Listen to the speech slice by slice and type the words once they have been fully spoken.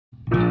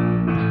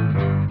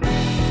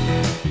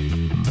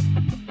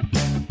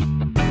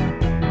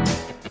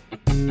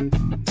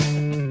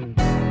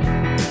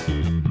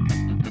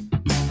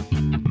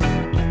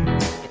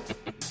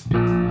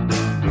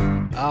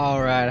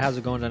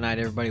it going tonight,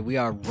 everybody? We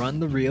are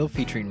Run the Reel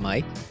featuring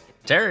Mike,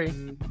 Terry,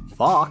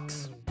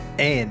 Fox,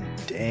 and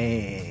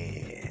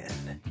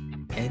Dan.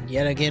 and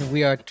yet again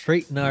we are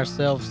treating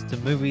ourselves to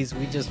movies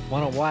we just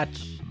want to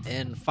watch.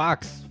 And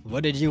Fox,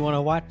 what did you want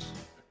to watch?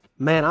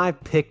 Man, I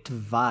picked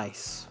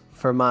Vice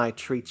for my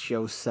treat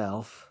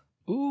yourself.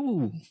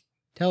 Ooh,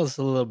 tell us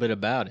a little bit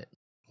about it.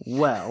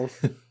 Well,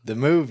 The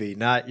movie,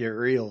 not your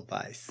real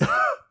Vice.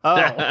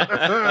 let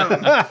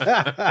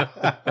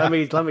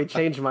me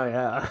change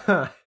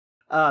my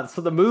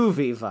so the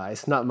movie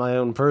Vice, not my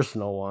own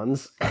personal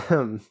ones,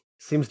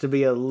 seems to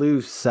be a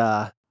loose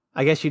I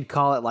guess you'd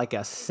call it like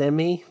a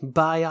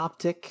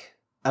semi-biopic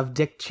of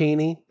Dick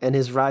Cheney and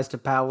his rise to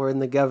power in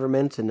the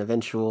government and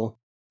eventual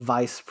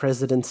vice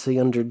presidency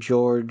under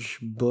George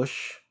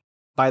Bush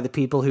by the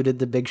people who did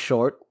The Big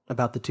Short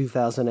about the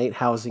 2008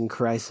 housing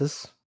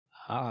crisis.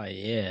 Ah,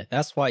 yeah,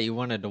 that's why you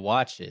wanted to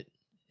watch it,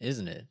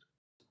 isn't it?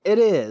 It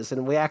is,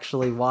 and we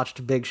actually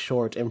watched Big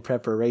Short in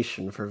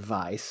preparation for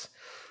Vice,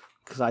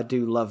 because I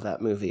do love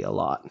that movie a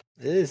lot.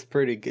 It is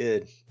pretty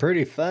good.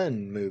 Pretty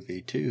fun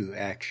movie, too,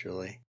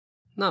 actually.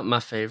 not my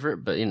favorite,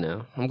 but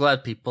I'm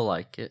glad people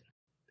like it.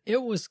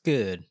 It was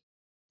good.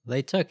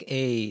 They took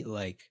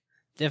a,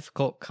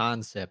 difficult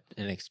concept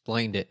and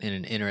explained it in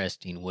an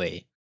interesting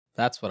way.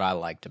 That's what I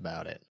liked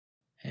about it.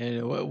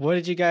 And what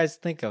did you guys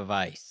think of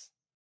Vice?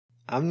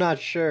 I'm not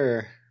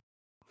sure.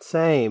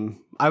 Same.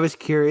 I was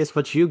curious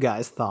what you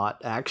guys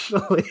thought,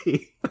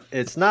 actually.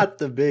 It's not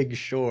The Big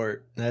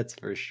Short, that's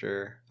for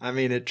sure. I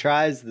mean, it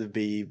tries to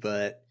be,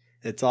 but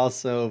it's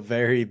also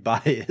very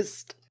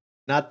biased.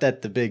 Not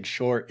that The Big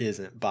Short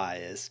isn't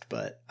biased,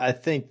 but I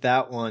think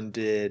that one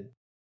did.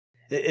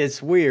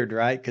 It's weird,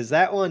 right? Because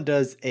that one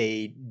does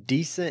a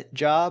decent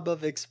job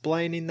of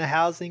explaining the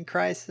housing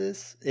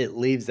crisis. It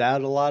leaves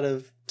out a lot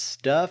of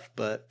stuff,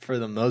 but for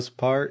the most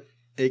part,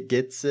 it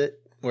gets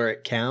it where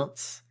it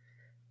counts.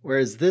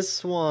 Whereas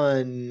this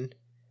one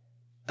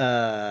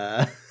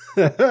does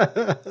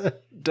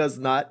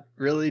not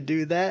really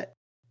do that.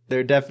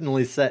 They're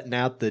definitely setting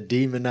out the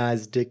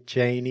demonized Dick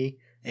Cheney,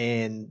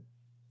 and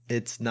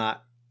it's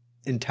not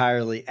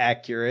entirely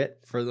accurate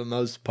for the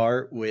most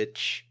part,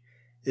 which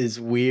is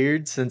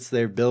weird since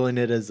they're billing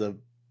it as a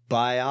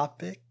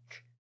biopic.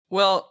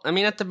 Well, I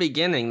mean, at the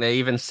beginning, they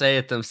even say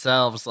it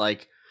themselves,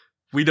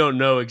 we don't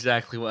know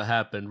exactly what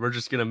happened. We're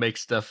just going to make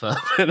stuff up.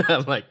 And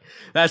I'm like,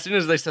 as soon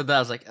as they said that, I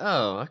was like,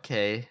 oh,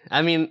 okay.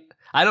 I mean,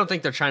 I don't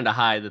think they're trying to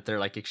hide that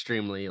they're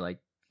extremely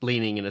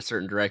leaning in a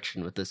certain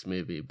direction with this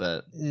movie,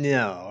 but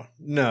No,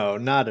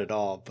 not at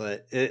all.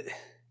 But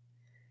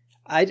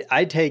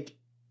I take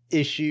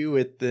issue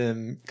with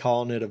them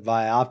calling it a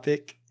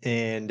biopic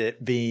and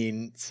it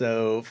being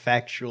so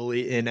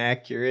factually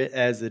inaccurate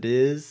as it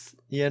is,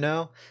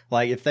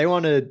 if they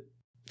want to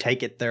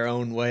take it their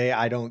own way,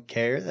 I don't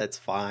care. That's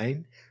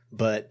fine.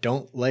 But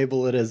don't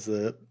label it as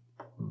a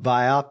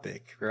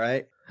biopic,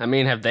 right? I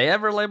mean, have they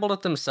ever labeled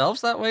it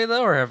themselves that way,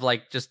 though? Or have,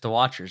 just the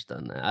watchers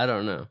done that? I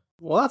don't know.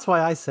 Well, that's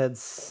why I said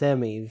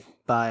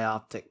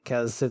semi-biopic,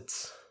 because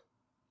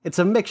it's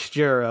a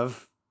mixture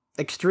of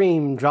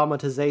extreme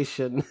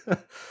dramatization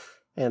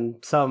and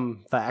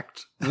some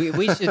fact.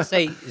 We should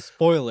say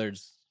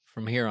spoilers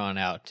from here on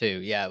out,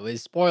 too. Yeah, with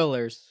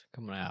spoilers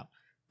coming out.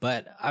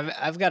 But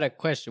I've got a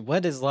question.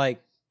 What is,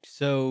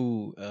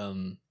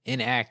 so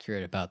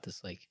inaccurate about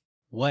this?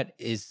 What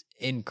is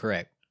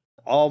incorrect?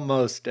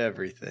 Almost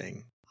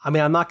everything. I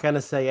mean, I'm not going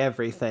to say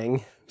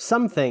everything.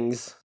 Some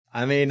things.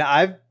 I mean,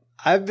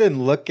 I've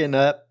been looking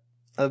up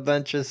a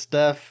bunch of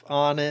stuff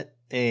on it,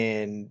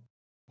 and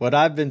what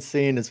I've been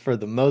seeing is, for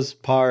the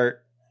most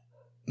part,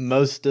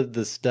 most of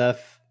the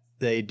stuff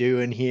they do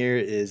in here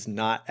is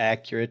not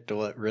accurate to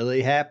what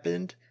really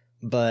happened,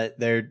 but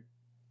they're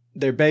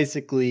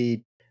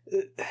basically,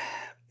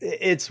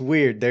 it's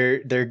weird.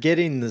 They're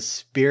getting the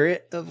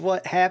spirit of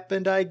what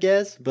happened, I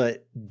guess,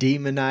 but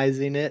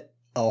demonizing it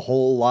a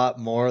whole lot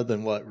more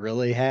than what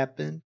really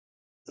happened.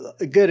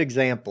 A good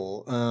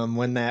example,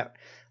 when that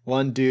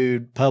one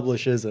dude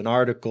publishes an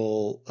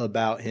article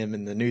about him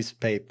in the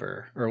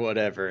newspaper or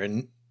whatever,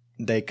 and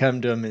they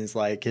come to him and he's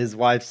like, his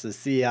wife's a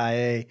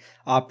CIA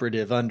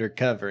operative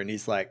undercover, and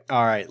he's like,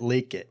 all right,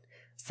 leak it.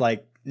 It's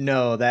like,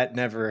 no, that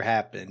never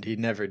happened. He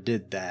never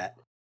did that.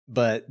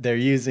 But they're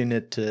using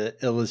it to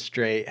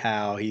illustrate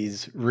how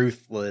he's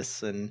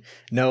ruthless and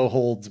no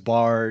holds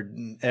barred,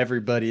 and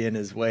everybody in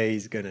his way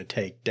he's going to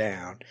take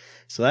down.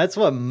 So that's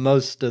what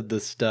most of the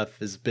stuff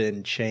has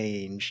been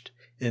changed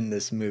in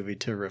this movie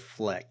to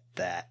reflect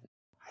that.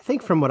 I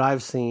think from what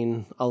I've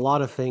seen, a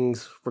lot of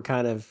things were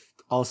kind of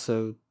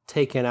also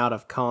taken out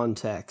of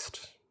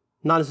context.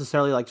 Not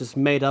necessarily just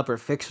made up or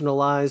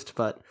fictionalized,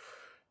 but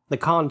the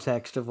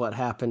context of what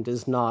happened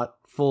is not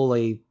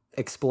fully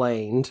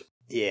explained.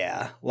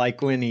 Yeah,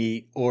 like when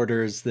he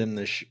orders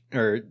them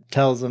or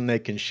tells them they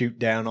can shoot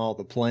down all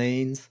the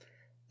planes.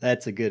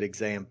 That's a good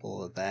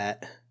example of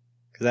that.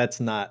 Because that's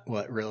not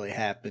what really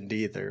happened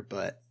either,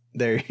 but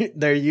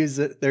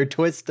they're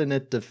twisting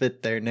it to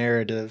fit their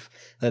narrative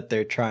that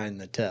they're trying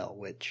to tell,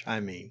 which, I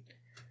mean,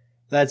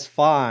 that's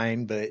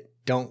fine, but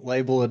don't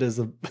label it as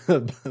a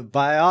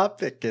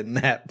biopic in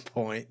that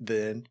point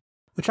then.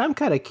 Which I'm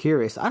kind of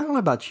curious. I don't know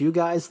about you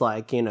guys,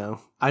 like,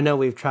 I know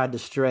we've tried to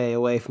stray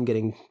away from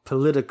getting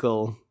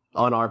political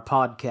on our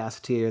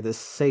podcast here, this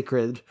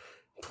sacred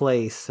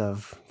place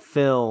of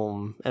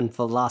film and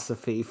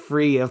philosophy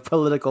free of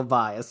political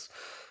bias.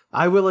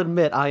 I will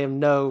admit I am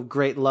no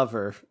great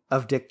lover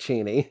of Dick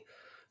Cheney,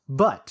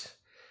 but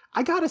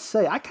I gotta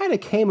say, I kind of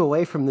came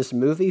away from this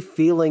movie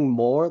feeling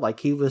more like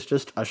he was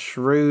just a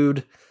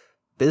shrewd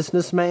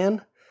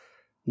businessman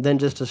than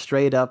just a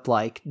straight up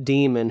like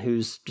demon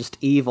who's just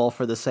evil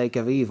for the sake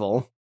of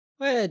evil.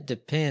 Well, it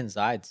depends,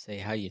 I'd say,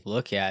 how you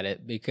look at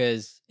it,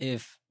 because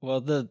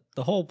the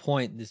whole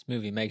point this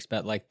movie makes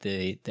about like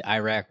the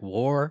Iraq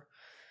war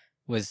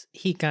was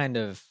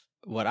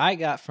what I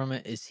got from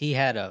it is he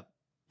had a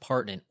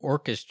part in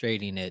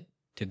orchestrating it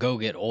to go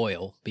get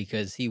oil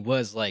because he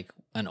was like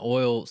an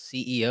oil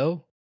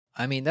CEO.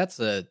 I mean, that's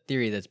a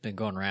theory that's been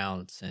going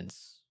around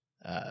since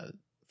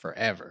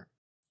forever.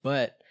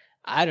 But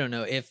I don't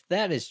know if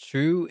that is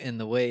true in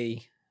the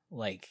way,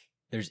 like,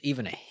 there's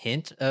even a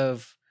hint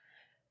of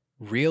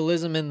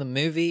realism in the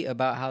movie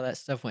about how that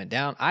stuff went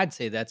down. I'd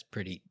say that's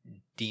pretty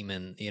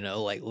demon,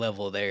 like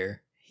level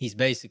there. He's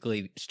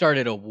basically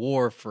started a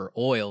war for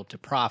oil to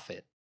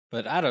profit.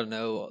 But I don't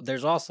know.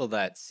 There's also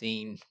that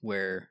scene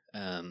where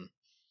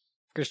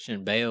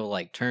Christian Bale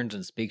like turns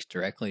and speaks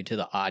directly to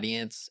the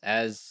audience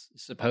as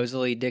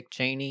supposedly Dick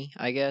Cheney,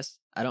 I guess.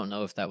 I don't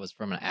know if that was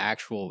from an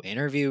actual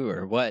interview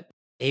or what.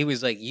 He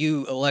was like,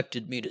 "You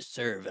elected me to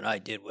serve and I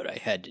did what I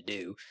had to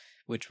do,"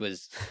 which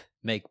was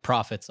make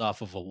profits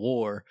off of a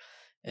war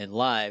and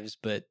lives.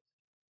 But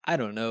I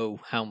don't know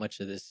how much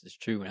of this is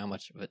true and how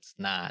much of it's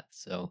not.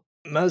 So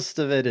most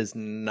of it is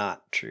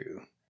not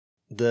true.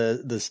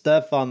 The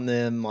stuff on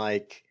them,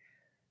 like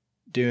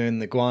doing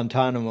the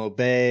Guantanamo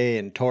Bay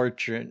and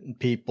torturing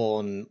people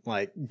and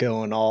like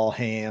going all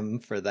ham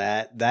for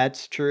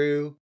that's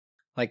true.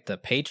 Like the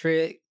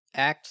Patriot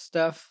Act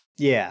stuff?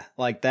 Yeah,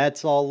 like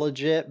that's all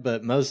legit,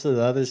 but most of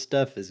the other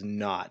stuff is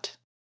not.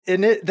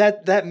 And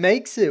that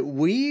makes it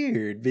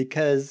weird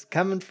because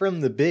coming from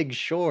The Big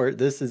Short,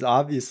 this is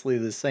obviously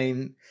the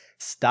same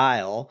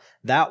style.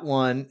 That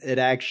one,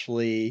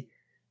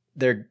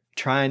 they're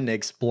trying to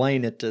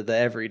explain it to the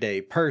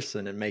everyday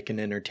person and make an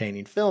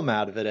entertaining film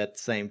out of it at the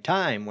same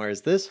time.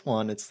 Whereas this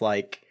one, it's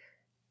like,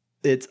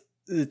 it's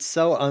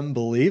so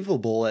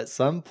unbelievable at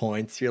some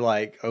points. You're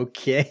like,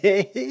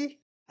 okay.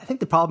 I think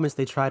the problem is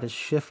they try to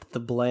shift the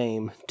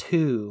blame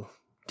to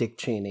Dick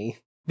Cheney.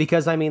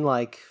 Because, I mean,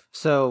 like,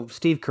 so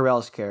Steve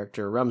Carell's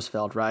character,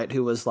 Rumsfeld, right,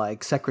 who was,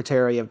 like,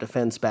 Secretary of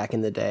Defense back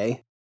in the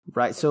day,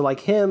 right? So, like,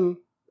 him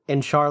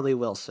and Charlie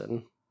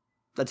Wilson,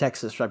 the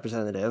Texas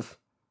representative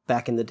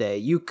back in the day,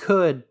 you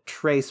could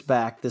trace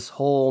back this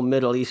whole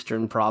Middle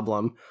Eastern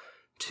problem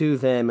to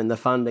them and the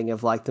funding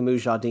of, like, the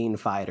Mujahideen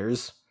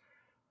fighters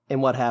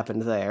and what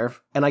happened there.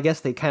 And I guess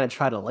they kind of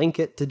try to link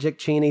it to Dick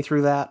Cheney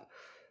through that.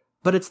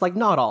 But it's, like,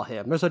 not all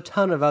him. There's a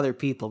ton of other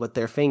people with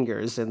their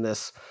fingers in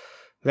this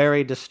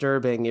very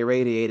disturbing,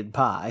 irradiated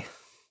pie.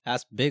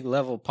 That's big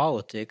level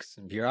politics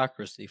and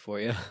bureaucracy for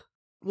you.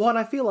 Well, and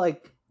I feel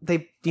like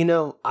they,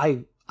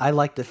 I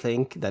like to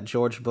think that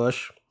George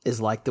Bush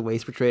is like the way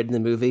he's portrayed in the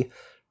movie.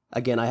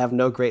 Again, I have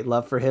no great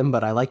love for him,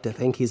 but I like to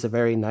think he's a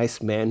very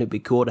nice man who'd be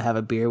cool to have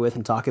a beer with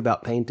and talk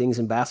about paintings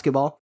and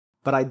basketball.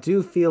 But I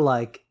do feel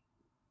like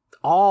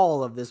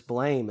all of this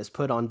blame is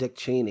put on Dick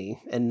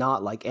Cheney and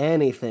not like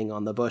anything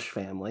on the Bush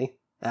family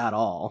at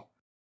all.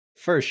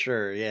 For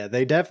sure, yeah.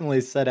 They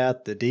definitely set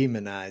out to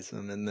demonize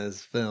him in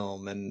this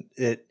film, and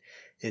it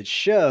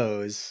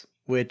shows,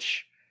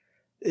 which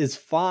is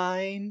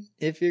fine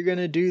if you're going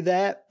to do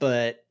that,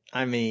 but,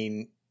 I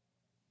mean,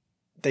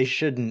 they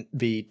shouldn't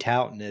be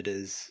touting it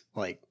as,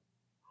 like,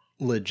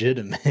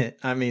 legitimate.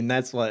 I mean,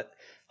 that's what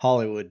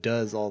Hollywood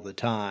does all the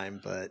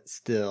time, but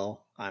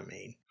still, I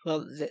mean.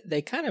 Well,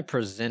 they kind of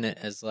present it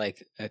as,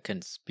 like, a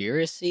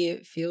conspiracy,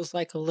 it feels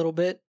like a little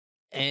bit,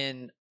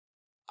 and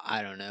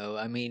I don't know,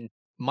 I mean,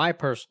 my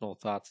personal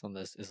thoughts on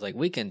this is like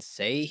we can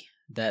say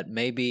that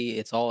maybe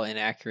it's all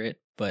inaccurate,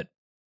 but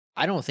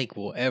I don't think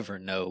we'll ever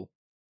know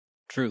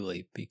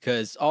truly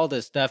because all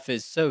this stuff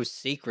is so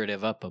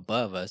secretive up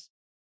above us.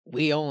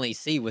 We only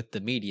see what the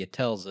media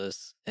tells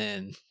us,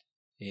 and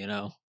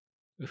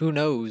who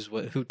knows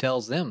who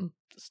tells them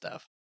the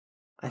stuff.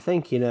 I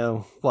think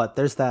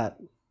there's that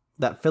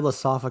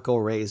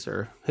philosophical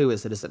razor. Who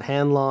is it? Is it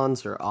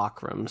Hanlon's or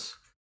Ockram's?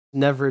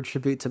 Never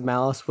attribute to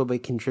malice what we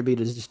contribute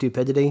to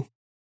stupidity.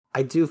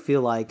 I do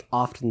feel like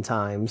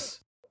oftentimes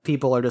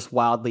people are just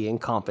wildly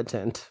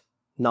incompetent,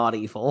 not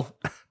evil.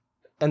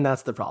 And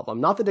that's the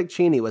problem. Not that Dick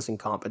Cheney was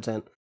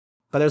incompetent,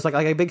 but there's like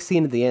a big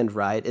scene at the end,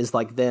 right, is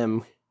like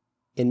them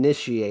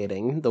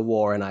initiating the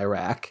war in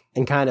Iraq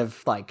and kind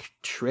of like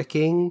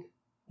tricking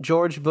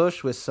George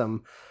Bush with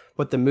some,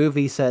 what the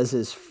movie says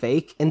is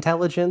fake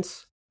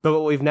intelligence. But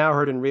what we've now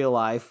heard in real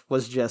life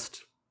was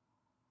just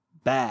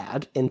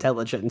bad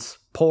intelligence,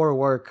 poor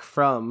work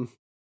from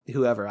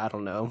whoever, I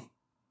don't know,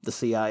 the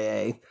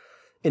CIA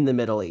in the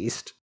Middle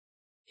East.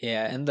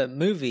 Yeah, and the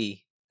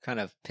movie kind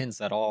of pins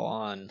that all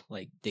on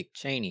like Dick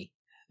Cheney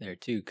there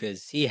too,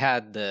 because he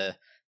had the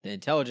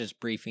intelligence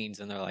briefings,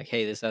 and they're like,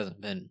 "Hey, this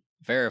hasn't been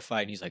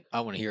verified." And he's like,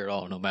 "I want to hear it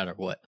all, no matter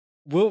what."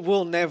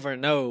 We'll never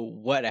know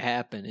what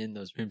happened in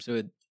those rooms.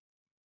 So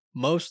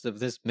most of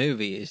this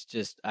movie is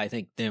just, I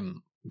think,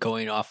 them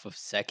going off of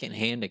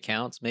secondhand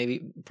accounts.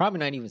 Maybe, probably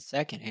not even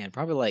secondhand,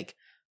 probably like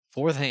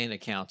fourth hand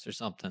accounts or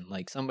something.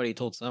 Like somebody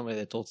told somebody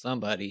that told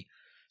somebody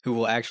who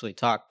will actually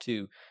talk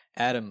to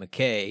Adam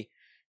McKay,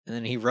 and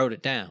then he wrote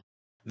it down.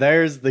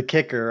 There's the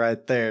kicker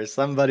right there.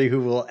 Somebody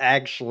who will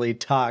actually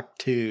talk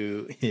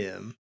to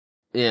him.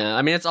 Yeah,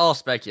 I mean, it's all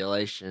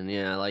speculation.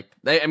 Yeah, like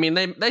they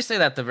say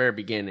that at the very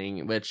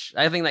beginning, which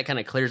I think that kind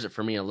of clears it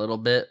for me a little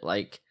bit.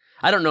 Like,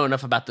 I don't know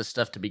enough about this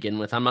stuff to begin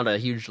with. I'm not a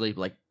hugely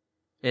like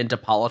into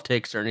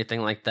politics or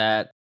anything like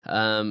that.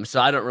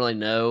 So I don't really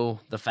know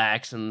the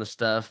facts and the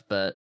stuff,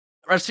 but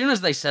as soon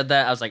as they said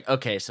that, I was like,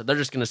 okay, so they're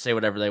just going to say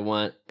whatever they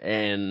want,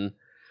 and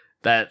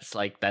that's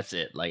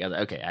it. Like,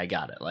 okay, I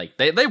got it. Like,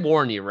 they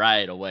warn you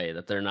right away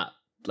that they're not,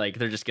 like,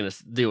 they're just going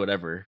to do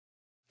whatever.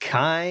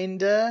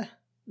 Kinda.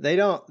 They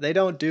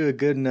don't do a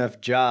good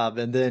enough job,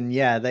 and then,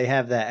 yeah, they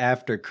have that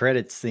after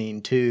credits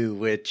scene, too,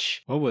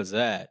 which... What was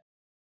that?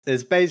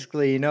 Is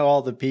basically,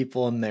 all the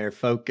people in their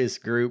focus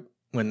group,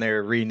 when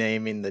they're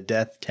renaming the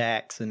death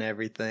tax and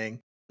everything.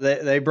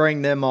 They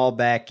bring them all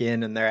back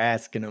in, and they're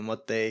asking them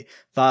what they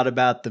thought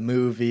about the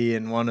movie,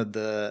 and one of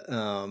the,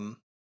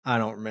 I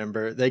don't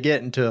remember, they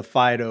get into a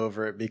fight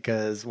over it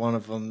because one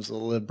of them's a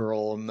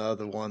liberal and the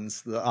other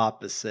one's the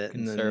opposite.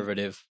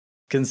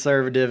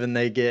 Conservative, and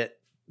they get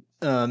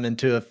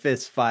into a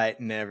fist fight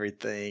and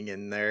everything,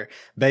 and they're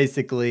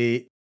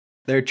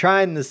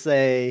trying to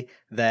say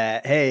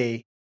that,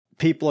 hey,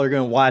 people are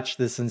going to watch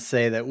this and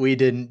say that we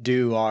didn't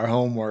do our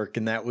homework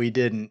and that we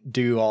didn't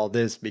do all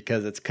this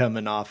because it's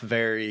coming off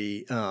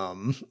very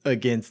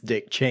against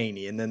Dick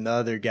Cheney. And then the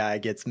other guy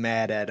gets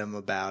mad at him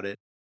about it.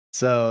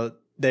 So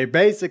they're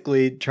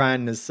basically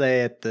trying to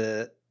say at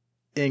the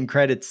end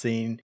credit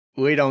scene,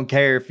 we don't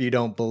care if you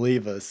don't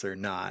believe us or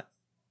not,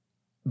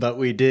 but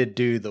we did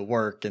do the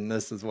work and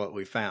this is what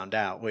we found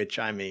out, which,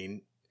 I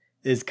mean,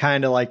 is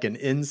kind of like an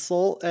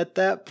insult at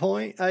that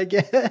point, I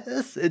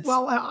guess.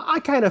 Well, I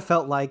kind of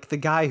felt like the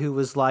guy who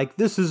was like,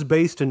 this is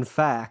based in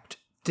fact,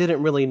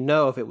 didn't really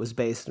know if it was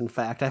based in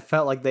fact. I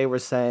felt like they were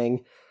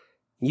saying,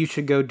 you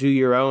should go do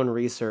your own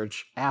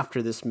research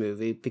after this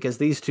movie, because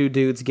these two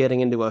dudes getting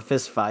into a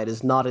fist fight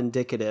is not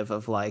indicative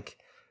of, like,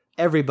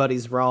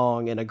 everybody's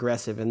wrong and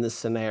aggressive in this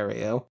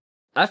scenario.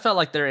 I felt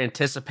like they're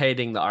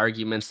anticipating the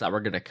arguments that were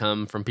going to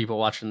come from people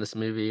watching this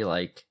movie,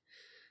 like,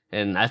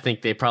 and I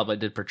think they probably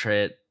did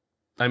portray it,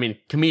 I mean,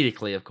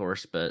 comedically, of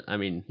course, but I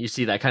mean, you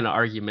see that kind of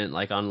argument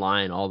like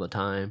online all the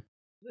time.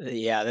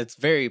 Yeah, that's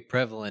very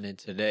prevalent in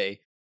today.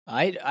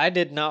 I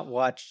did not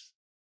watch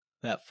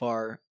that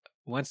far.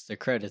 Once the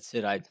credits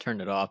hit, I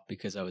turned it off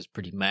because I was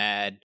pretty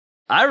mad.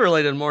 I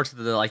related more to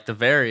the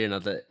variant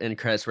of the end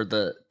credits where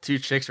the two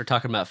chicks were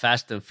talking about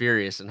Fast and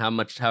Furious and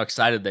how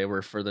excited they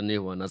were for the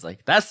new one. I was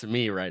like, that's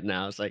me right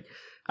now. It's like,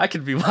 I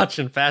could be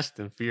watching Fast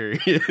and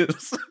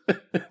Furious.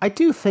 I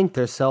do think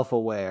they're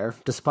self-aware.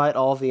 Despite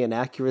all the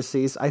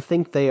inaccuracies, I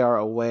think they are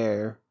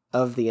aware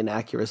of the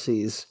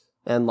inaccuracies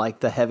and,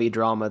 like, the heavy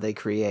drama they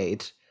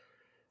create.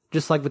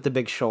 Just like with The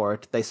Big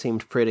Short, they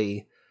seemed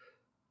pretty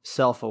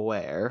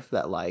self-aware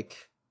that,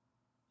 like,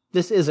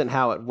 this isn't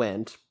how it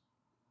went,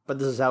 but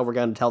this is how we're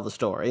going to tell the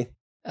story.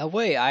 A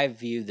way I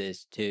view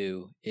this,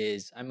 too,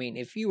 is, I mean,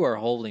 if you are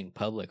holding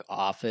public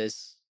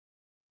office,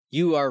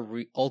 you are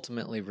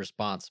ultimately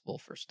responsible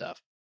for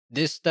stuff.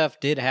 This stuff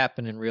did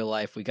happen in real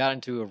life. We got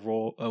into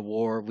a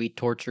war. We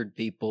tortured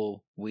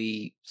people.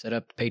 We set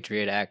up the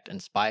Patriot Act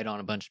and spied on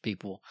a bunch of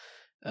people,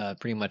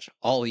 pretty much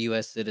all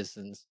U.S.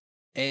 citizens.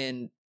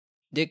 And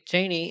Dick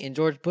Cheney and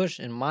George Bush,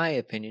 in my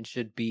opinion,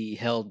 should be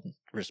held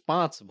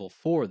responsible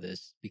for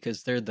this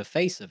because they're the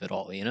face of it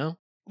all,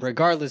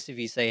 Regardless if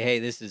you say, hey,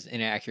 this is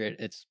inaccurate,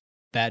 it's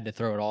bad to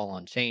throw it all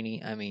on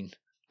Cheney. I mean,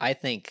 I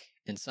think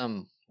in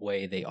some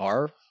way they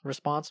are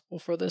responsible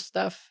for this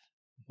stuff,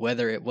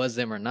 whether it was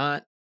them or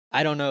not.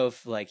 I don't know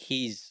if like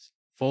he's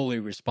fully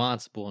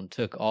responsible and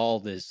took all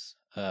this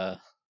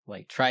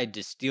tried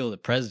to steal the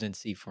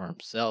presidency for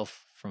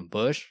himself from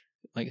Bush.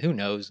 Like, who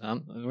knows?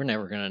 We're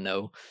never gonna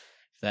know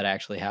if that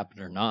actually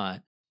happened or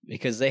not,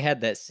 because they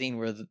had that scene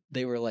where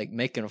they were like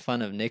making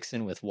fun of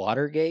Nixon with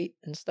Watergate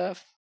and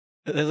stuff.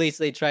 At least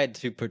they tried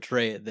to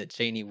portray it that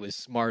Cheney was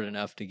smart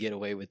enough to get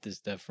away with this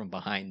stuff from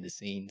behind the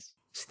scenes.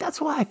 See,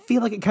 that's why I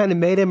feel like it kind of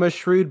made him a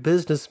shrewd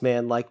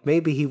businessman. Like,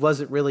 maybe he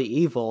wasn't really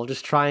evil,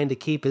 just trying to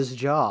keep his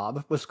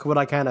job, was what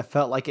I kind of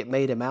felt like it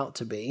made him out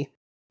to be.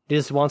 He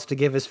just wants to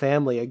give his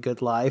family a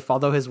good life,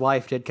 although his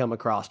wife did come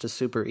across as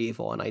super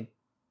evil, and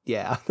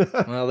yeah.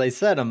 Well, they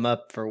set him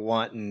up for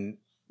wanting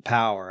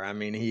power. I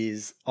mean,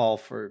 he's all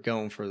for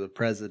going for the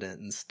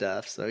president and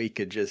stuff, so he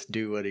could just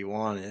do what he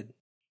wanted.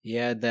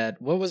 Yeah,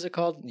 what was it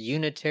called?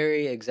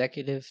 Unitary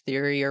executive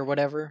theory or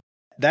whatever?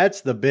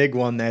 That's the big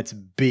one that's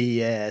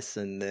BS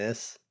in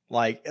this.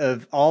 Like,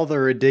 of all the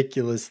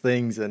ridiculous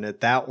things in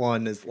it, that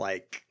one is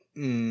like,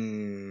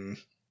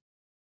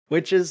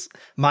 which is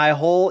my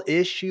whole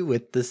issue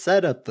with the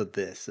setup of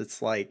this.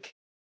 It's like,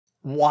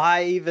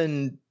 why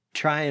even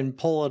try and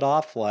pull it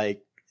off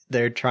like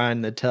they're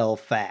trying to tell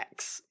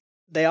facts?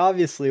 They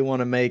obviously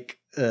want to make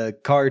a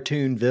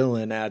cartoon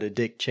villain out of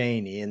Dick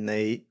Cheney, and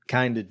they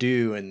kind of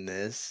do in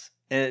this.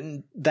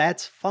 And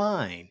that's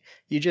fine.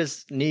 You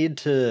just need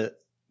to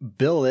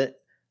bill it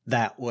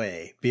that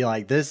way. Be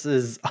like, this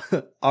is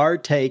our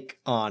take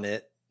on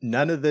it.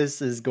 None of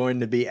this is going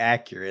to be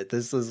accurate.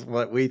 This is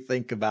what we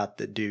think about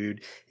the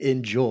dude.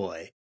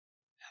 Enjoy.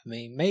 I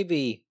mean,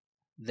 maybe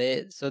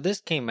so this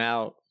came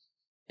out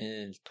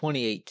in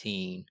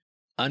 2018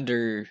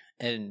 under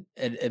an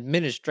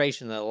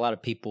administration that a lot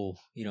of people,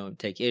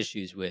 take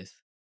issues with.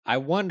 I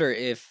wonder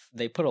if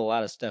they put a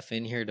lot of stuff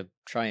in here to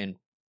try and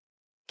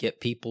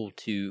get people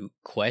to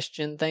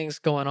question things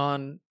going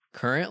on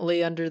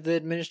currently under the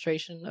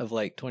administration of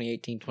like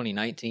 2018,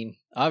 2019.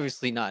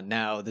 Obviously not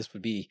now. This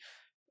would be,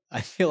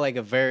 I feel like,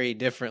 a very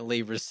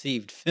differently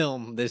received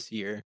film this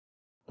year.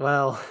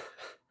 Well,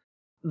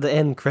 the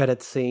end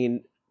credits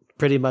scene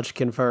pretty much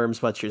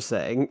confirms what you're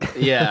saying.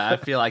 Yeah, I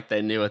feel like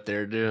they knew what they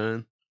were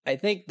doing. I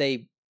think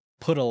they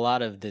put a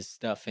lot of this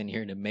stuff in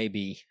here to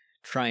maybe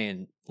try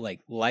and like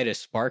light a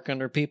spark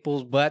under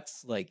people's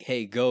butts. Like,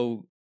 hey,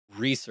 go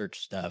research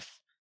stuff.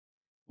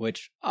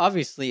 Which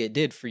obviously it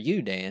did for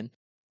you, Dan.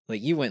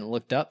 Like, you went and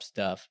looked up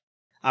stuff.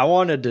 I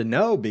wanted to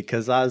know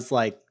because I was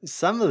like,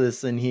 some of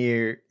this in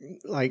here,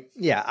 like,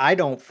 yeah, I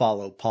don't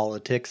follow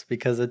politics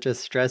because it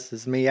just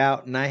stresses me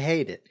out and I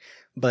hate it.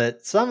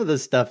 But some of the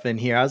stuff in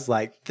here, I was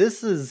like,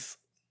 this is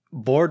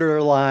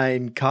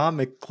borderline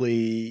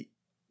comically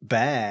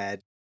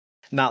bad.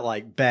 Not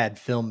like bad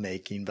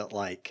filmmaking, but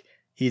like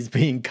he's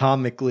being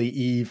comically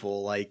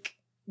evil, like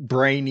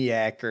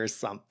Brainiac or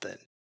something.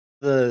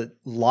 The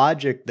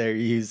logic they're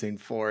using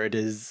for it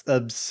is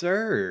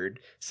absurd.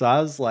 So I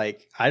was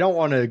like, I don't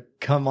want to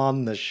come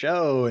on the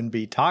show and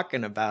be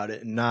talking about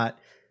it and not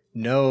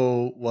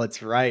know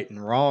what's right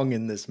and wrong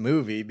in this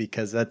movie,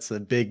 because that's a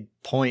big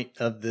point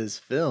of this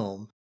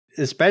film,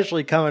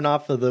 especially coming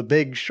off of The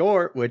Big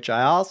Short, which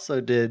I also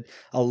did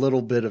a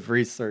little bit of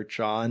research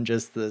on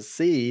just to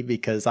see,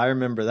 because I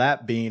remember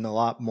that being a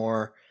lot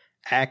more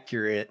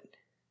accurate.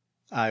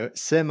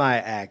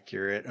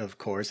 Semi-accurate, of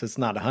course. It's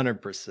not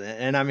 100%.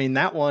 And I mean,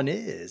 that one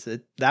is.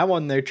 That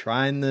one they're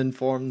trying to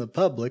inform the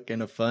public in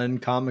a fun,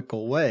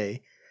 comical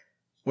way.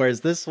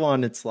 Whereas this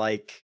one, it's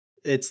like,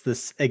 it's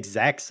the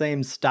exact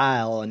same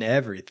style and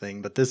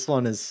everything, but this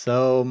one is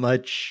so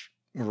much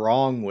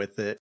wrong with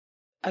it.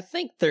 I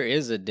think there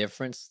is a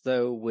difference,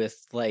 though,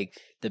 with like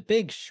The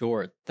Big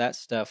Short. That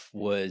stuff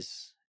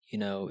was,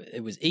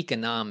 it was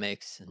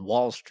economics and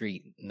Wall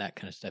Street and that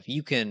kind of stuff.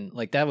 You can,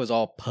 like, that was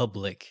all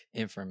public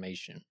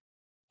information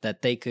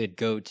that they could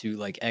go to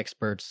like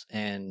experts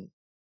and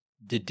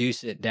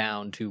deduce it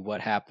down to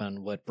what happened,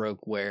 what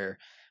broke where,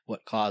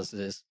 what caused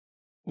this.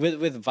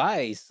 With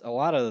Vice, a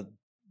lot of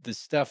the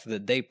stuff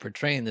that they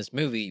portray in this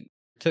movie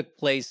took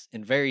place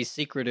in very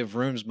secretive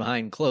rooms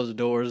behind closed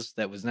doors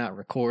that was not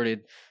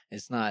recorded.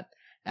 It's not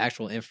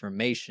actual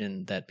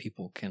information that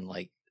people can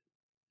like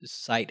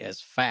cite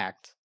as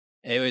fact.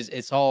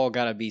 It's all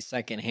got to be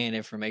secondhand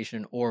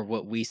information or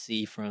what we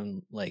see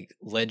from like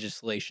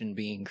legislation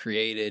being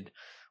created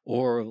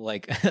or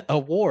like a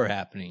war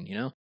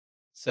happening,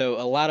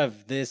 So a lot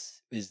of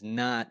this is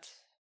not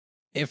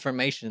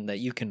information that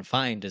you can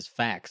find as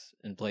facts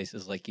in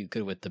places like you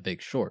could with The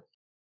Big Short.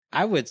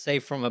 I would say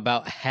from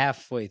about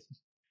halfway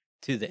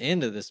to the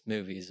end of this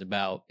movie is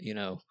about,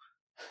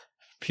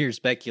 pure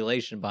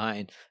speculation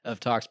of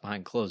talks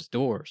behind closed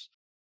doors.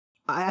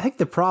 I think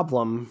the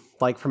problem,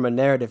 like from a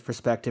narrative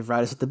perspective,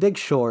 right, is that The Big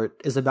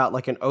Short is about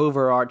like an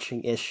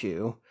overarching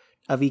issue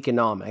of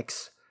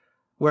economics,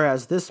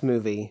 whereas this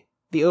movie,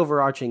 the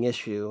overarching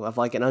issue of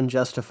like an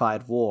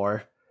unjustified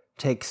war,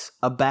 takes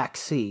a back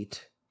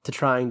seat to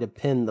trying to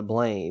pin the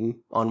blame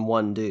on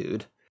one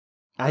dude.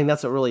 I think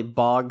that's what really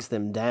bogs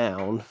them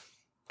down,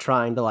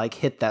 trying to like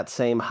hit that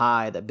same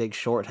high that Big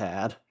Short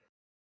had.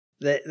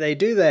 They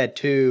do that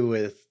too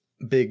with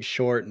Big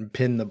Short and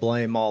pin the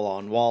blame all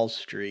on Wall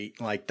Street.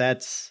 Like,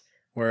 that's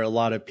where a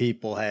lot of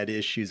people had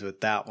issues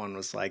with that one,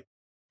 was like,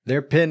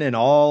 they're pinning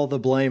all the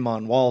blame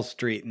on Wall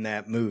Street in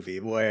that movie,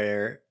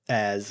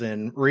 whereas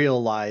in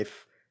real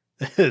life,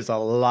 there's a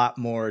lot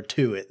more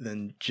to it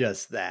than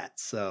just that.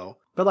 So,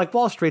 but like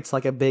Wall Street's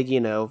like a big,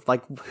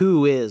 like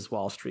who is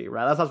Wall Street,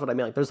 right? That's what I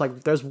mean.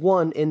 Like there's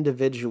one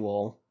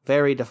individual,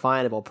 very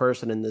definable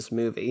person in this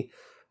movie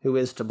who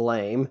is to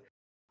blame.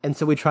 And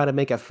so we try to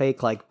make a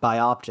fake, like,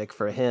 bioptic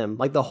for him.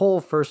 Like, the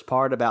whole first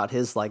part about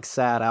his, like,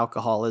 sad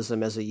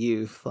alcoholism as a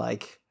youth,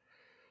 like,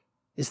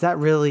 is that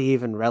really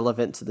even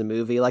relevant to the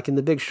movie? Like, in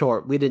The Big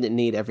Short, we didn't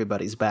need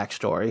everybody's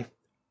backstory.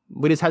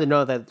 We just had to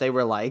know that they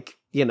were, like,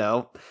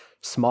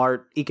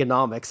 smart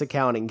economics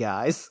accounting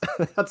guys.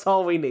 That's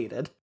all we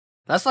needed.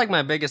 That's, like,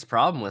 my biggest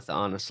problem with it,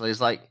 honestly, is,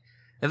 like,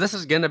 if this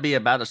is going to be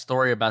about a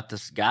story about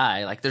this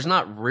guy, like, there's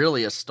not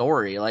really a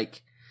story,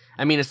 like...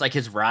 I mean, it's like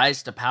his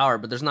rise to power,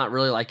 but there's not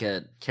really like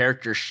a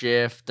character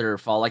shift or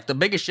fall. Like, the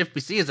biggest shift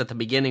we see is at the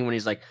beginning when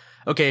he's like,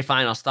 okay,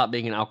 fine, I'll stop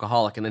being an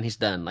alcoholic, and then he's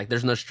done. Like,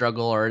 there's no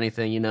struggle or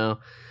anything,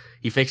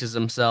 He fixes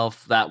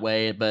himself that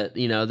way, but,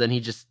 then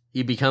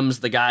he becomes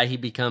the guy he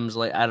becomes,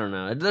 like, I don't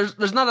know.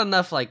 There's not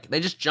enough, like, they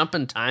just jump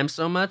in time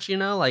so much,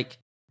 like,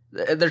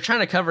 they're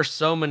trying to cover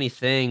so many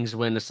things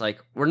when it's like,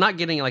 we're not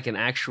getting, like, an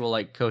actual,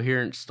 like,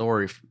 coherent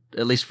story,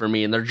 at least for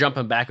me, and they're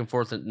jumping back and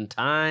forth in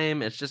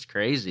time. It's just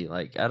crazy.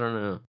 Like, I don't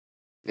know.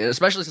 And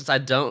especially since I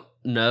don't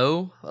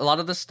know a lot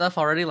of this stuff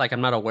already, like,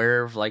 I'm not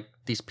aware of, like,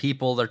 these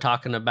people they're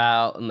talking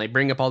about, and they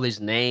bring up all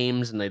these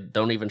names, and they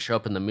don't even show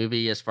up in the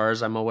movie as far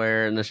as I'm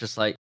aware, and it's just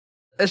like,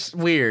 it's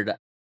weird.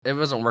 It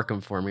wasn't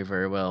working for me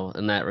very well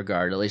in that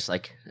regard, at least,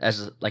 like,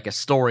 as a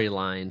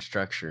storyline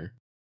structure.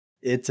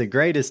 It's a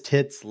greatest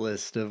hits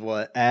list of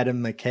what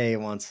Adam McKay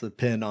wants to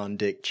pin on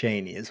Dick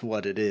Cheney is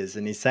what it is,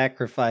 and he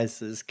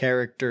sacrifices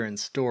character and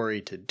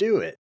story to do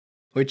it,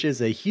 which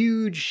is a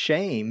huge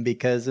shame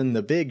because in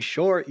The Big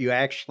Short, you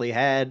actually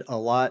had a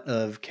lot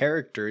of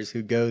characters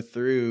who go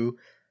through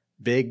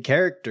big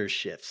character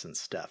shifts and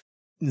stuff.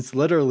 It's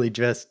literally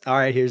just, all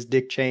right, here's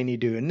Dick Cheney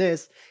doing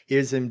this,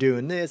 here's him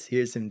doing this,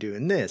 here's him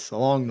doing this.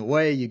 Along the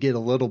way, you get a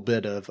little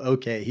bit of,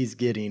 okay, he's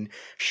getting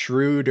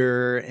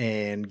shrewder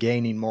and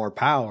gaining more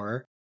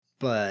power,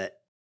 but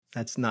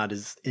that's not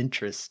as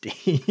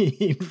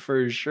interesting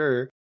for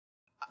sure.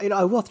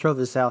 I will throw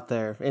this out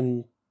there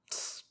in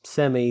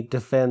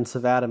semi-defense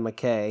of Adam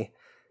McKay.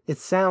 It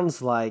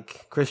sounds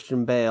like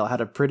Christian Bale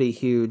had a pretty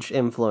huge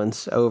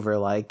influence over,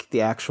 like,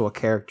 the actual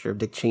character of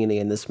Dick Cheney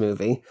in this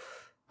movie.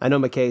 I know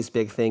McKay's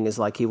big thing is,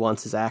 like, he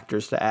wants his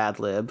actors to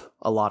ad-lib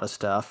a lot of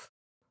stuff.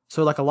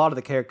 So, like, a lot of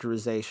the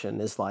characterization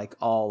is, like,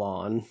 all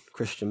on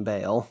Christian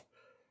Bale,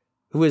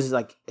 who is,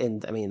 like,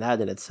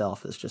 that in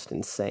itself is just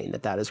insane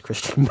that is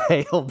Christian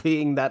Bale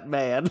being that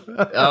man.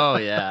 Oh,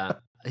 yeah.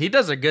 He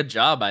does a good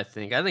job, I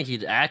think. I think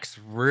he acts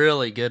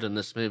really good in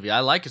this movie. I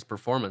like his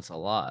performance a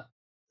lot.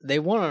 They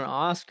won an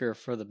Oscar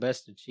for the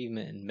best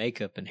achievement in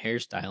makeup and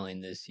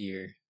hairstyling this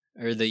year,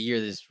 or the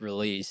year this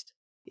released.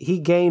 He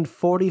gained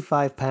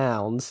 45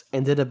 pounds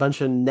and did a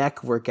bunch of neck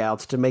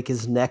workouts to make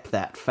his neck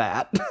that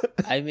fat.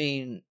 I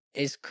mean,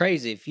 it's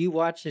crazy. If you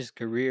watch his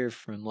career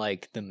from,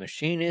 like, The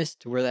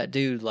Machinist, to where that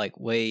dude, like,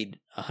 weighed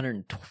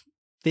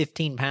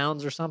 115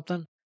 pounds or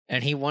something,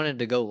 and he wanted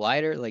to go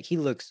lighter, like, he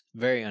looks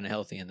very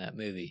unhealthy in that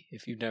movie,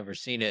 if you've never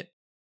seen it.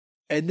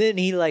 And then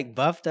he, like,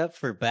 buffed up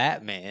for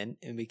Batman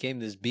and became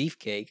this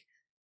beefcake,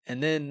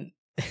 and then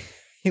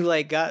he,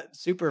 like, got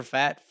super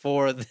fat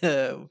for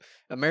the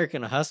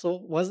American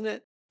Hustle, wasn't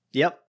it?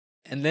 Yep.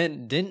 And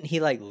then didn't he,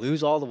 like,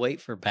 lose all the weight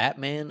for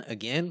Batman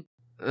again?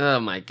 Oh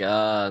my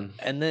god.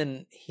 And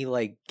then he,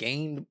 like,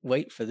 gained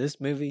weight for this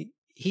movie.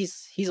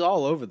 He's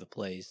all over the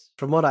place.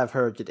 From what I've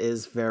heard, it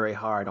is very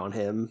hard on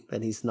him,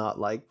 and he's not,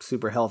 like,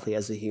 super healthy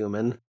as a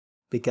human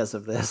because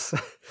of this.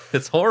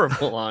 It's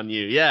horrible on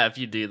you. Yeah, if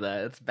you do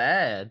that, it's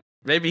bad.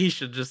 Maybe he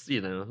should just,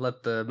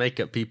 let the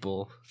makeup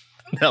people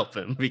help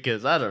him,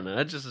 because I don't know.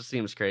 It just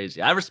seems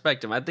crazy. I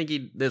respect him. I think he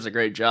does a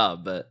great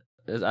job, but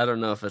I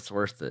don't know if it's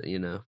worth it,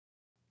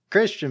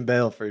 Christian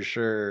Bale for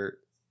sure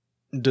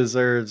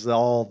deserves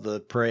all the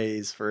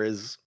praise for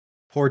his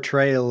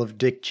portrayal of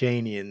Dick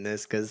Cheney in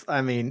this, because,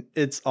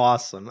 it's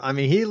awesome.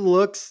 He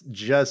looks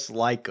just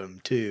like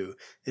him, too.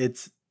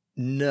 It's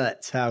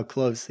nuts how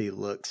close he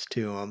looks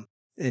to him.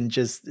 And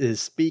just his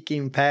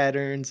speaking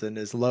patterns and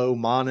his low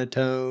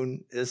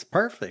monotone is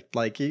perfect.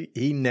 Like,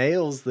 he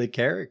nails the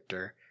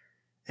character.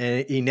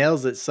 And he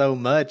nails it so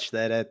much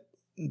that at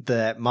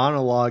that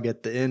monologue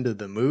at the end of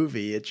the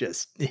movie, it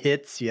just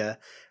hits you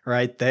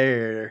right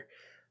there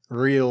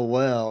real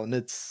well. And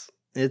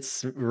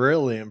it's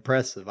really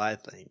impressive, I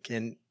think.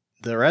 And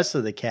the rest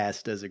of the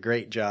cast does a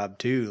great job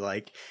too.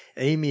 Like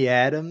Amy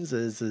Adams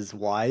as his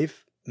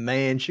wife,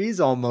 man,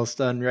 she's almost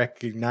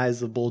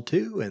unrecognizable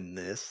too in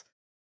this.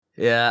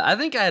 Yeah, I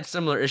think I had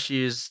similar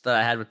issues that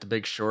I had with The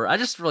Big Short. I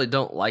just really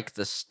don't like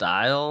the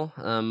style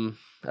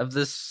of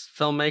this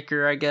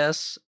filmmaker, I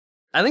guess.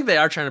 I think they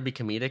are trying to be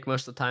comedic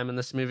most of the time in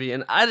this movie,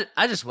 and I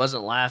just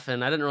wasn't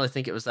laughing. I didn't really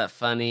think it was that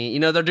funny.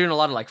 They're doing a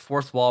lot of, like,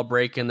 fourth wall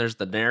breaking. There's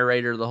the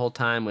narrator the whole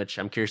time, which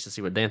I'm curious to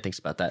see what Dan thinks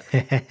about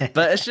that.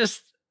 But it's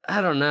just,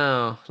 I don't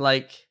know.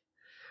 Like,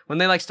 when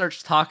they, like, start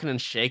talking in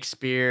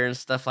Shakespeare and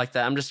stuff like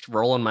that, I'm just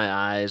rolling my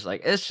eyes.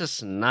 Like, it's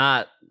just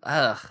not,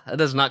 it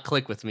does not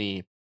click with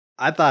me.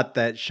 I thought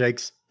that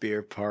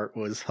Shakespeare part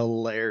was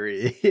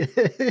hilarious.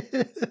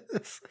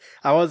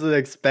 I wasn't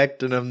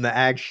expecting him to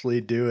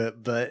actually do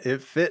it, but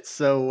it fits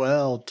so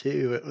well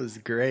too. It was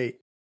great.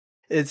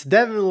 It's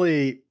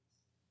definitely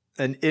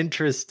an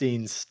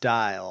interesting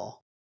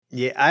style.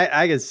 Yeah,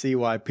 I can see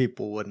why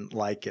people wouldn't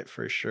like it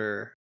for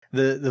sure.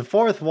 The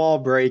fourth wall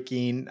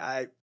breaking,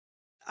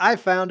 I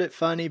found it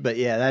funny, but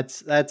yeah,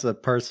 that's a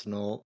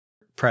personal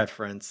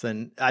preference,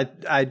 and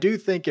I do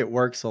think it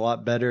works a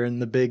lot better in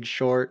The Big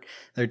Short.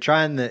 They're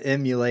trying to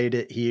emulate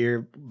it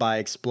here by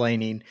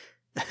explaining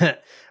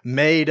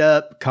made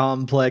up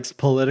complex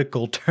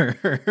political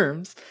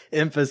terms,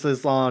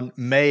 emphasis on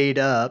made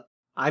up.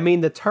 I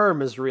mean, the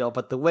term is real,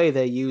 but the way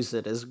they use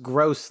it is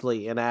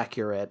grossly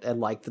inaccurate. And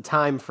like the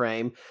time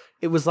frame,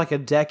 it was like a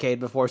decade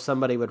before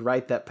somebody would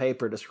write that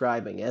paper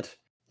describing it.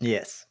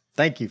 Yes.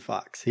 Thank you,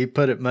 Fox. He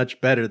put it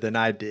much better than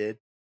I did.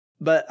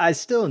 But I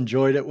still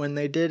enjoyed it when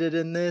they did it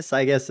in this.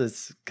 I guess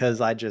it's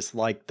because I just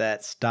like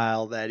that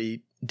style that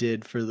he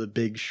did for The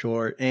Big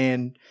Short.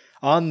 And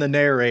on the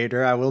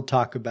narrator, I will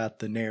talk about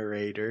the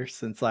narrator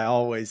since I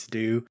always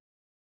do.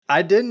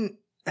 I didn't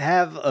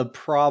have a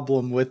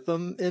problem with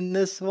them in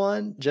this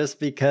one just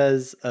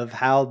because of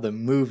how the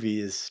movie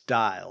is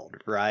styled,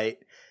 right?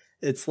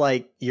 It's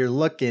like you're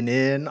looking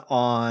in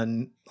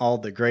on all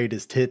the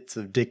greatest hits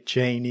of Dick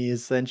Cheney,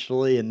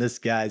 essentially, and this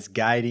guy's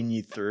guiding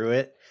you through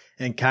it.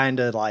 And kind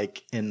of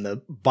like in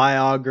the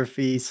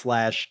biography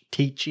 /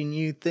 teaching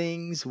you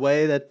things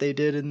way that they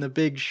did in The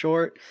Big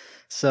Short.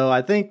 So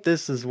I think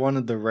this is one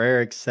of the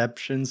rare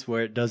exceptions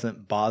where it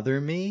doesn't bother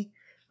me,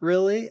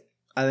 really.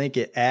 I think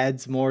it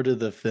adds more to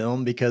the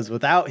film because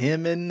without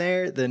him in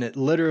there, then it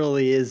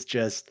literally is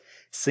just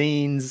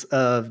scenes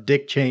of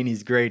Dick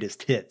Cheney's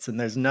greatest hits, and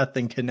there's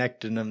nothing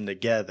connecting them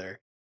together.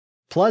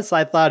 Plus,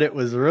 I thought it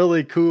was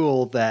really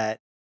cool that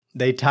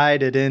they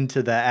tied it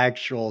into the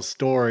actual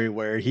story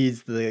where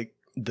he's the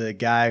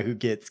guy who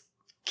gets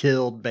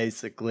killed,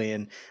 basically,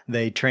 and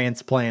they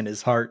transplant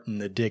his heart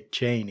into Dick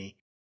Cheney.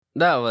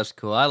 That was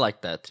cool. I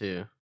like that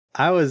too.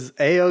 I was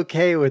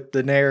A-okay with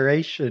the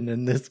narration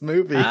in this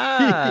movie.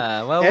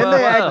 Well,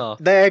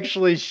 and they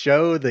actually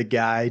show the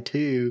guy,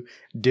 too,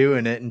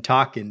 doing it and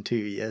talking to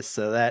you,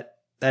 so that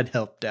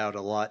helped out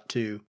a lot,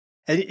 too.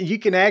 And you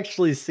can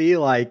actually see,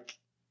 like,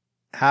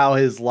 how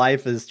his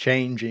life is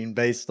changing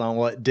based on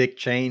what Dick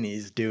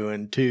Cheney's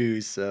doing,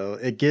 too, so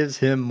it gives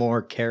him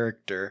more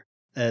character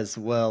as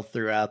well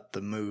throughout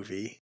the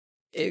movie.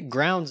 It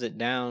grounds it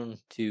down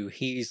to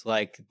he's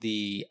like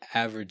the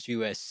average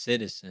U.S.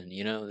 citizen,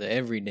 the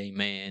everyday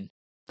man.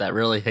 That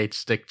really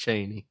hates Dick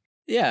Cheney.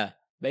 Yeah,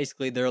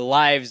 basically their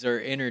lives are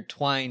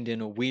intertwined in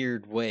a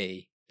weird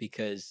way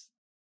because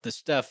the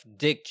stuff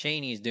Dick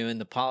Cheney's doing,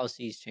 the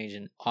policies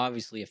changing,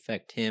 obviously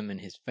affect him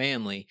and his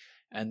family.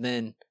 And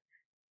then,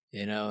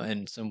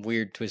 and some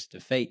weird twist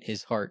of fate,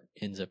 his heart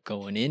ends up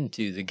going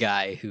into the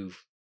guy who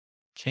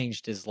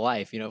changed his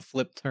life,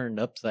 turned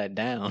upside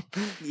down.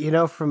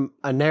 From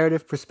a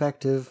narrative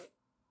perspective,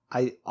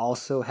 I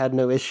also had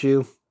no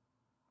issue,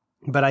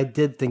 but I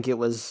did think it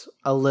was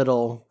a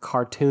little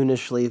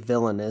cartoonishly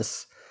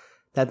villainous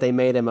that they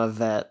made him a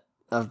vet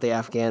of the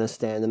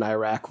Afghanistan and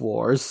Iraq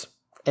wars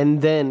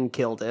and then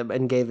killed him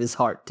and gave his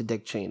heart to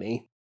Dick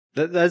Cheney.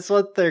 That's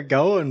what they're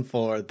going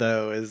for,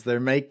 though, is they're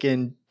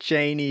making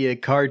Cheney a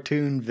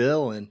cartoon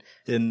villain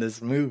in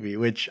this movie,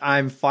 which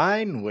I'm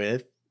fine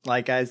with.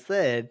 Like I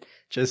said,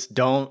 just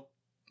don't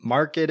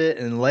market it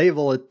and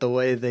label it the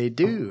way they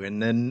do,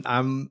 and then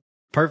I'm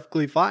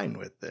perfectly fine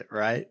with it,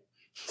 right?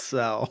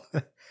 So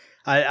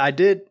I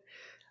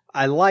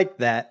like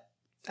that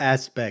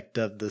aspect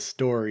of the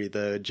story,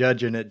 though,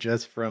 judging it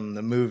just from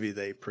the movie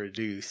they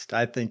produced.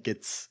 I think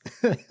it's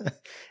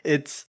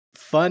it's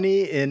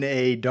funny in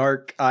a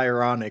dark,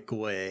 ironic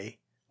way,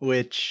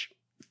 which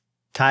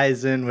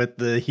ties in with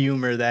the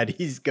humor that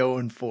he's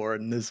going for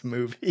in this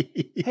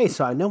movie. Hey,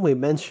 so I know we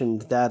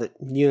mentioned that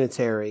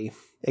unitary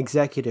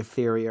executive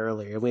theory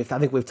earlier. I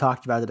think we've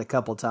talked about it a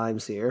couple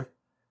times here.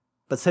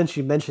 But since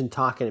you mentioned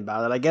talking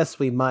about it, I guess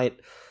we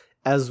might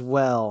as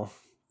well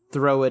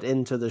throw it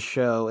into the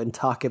show and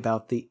talk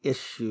about the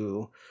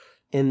issue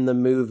in the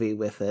movie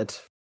with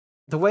it.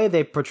 The way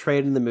they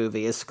portrayed in the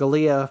movie is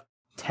Scalia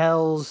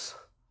tells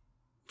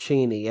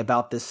Cheney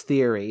about this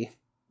theory,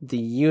 the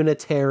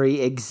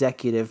unitary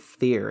executive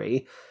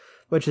theory,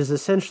 which is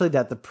essentially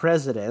that the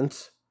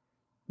president,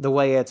 the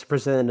way it's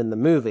presented in the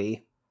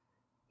movie,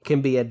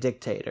 can be a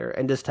dictator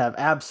and just have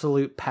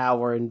absolute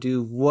power and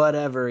do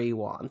whatever he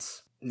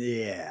wants.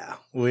 Yeah,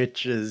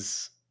 which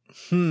is...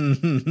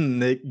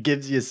 it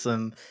gives you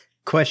some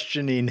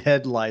questioning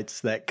headlights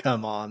that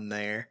come on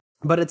there.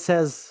 But it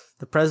says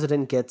the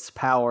president gets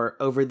power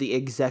over the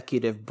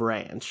executive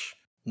branch.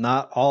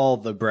 Not all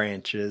the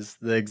branches,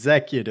 the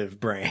executive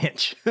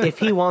branch. If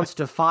he wants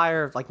to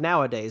fire, like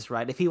nowadays,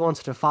 right? If he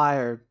wants to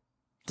fire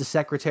the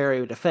Secretary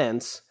of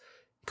Defense,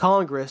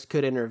 Congress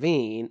could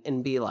intervene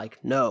and be like,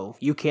 no,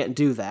 you can't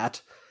do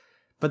that.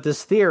 But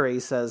this theory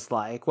says,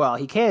 like, well,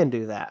 he can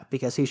do that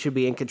because he should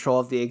be in control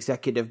of the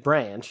executive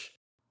branch.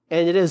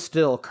 And it is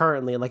still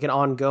currently like an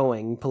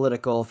ongoing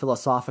political,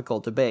 philosophical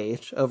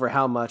debate over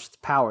how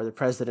much power the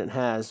president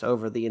has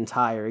over the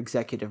entire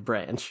executive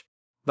branch.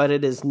 But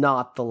it is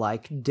not the,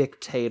 like,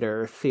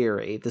 dictator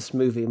theory this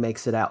movie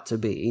makes it out to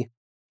be.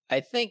 I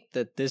think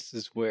that this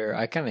is where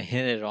I kind of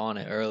hinted on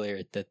it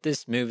earlier, that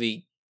this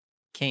movie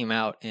came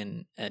out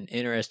in an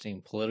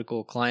interesting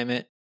political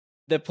climate.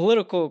 The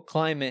political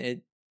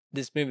climate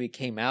this movie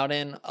came out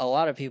in, a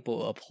lot of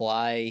people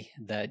apply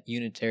that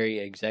unitary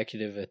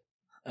executive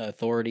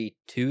authority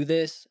to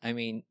this. I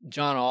mean,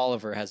 John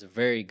Oliver has a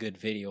very good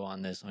video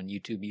on this on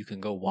YouTube you can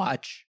go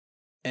watch,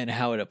 and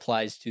how it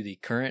applies to the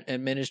current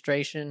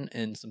administration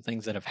and some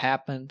things that have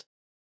happened.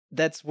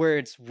 that's where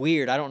it's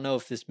weird. I don't know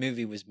if this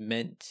movie was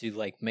meant to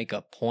like make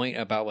a point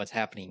about what's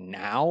happening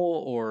now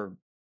or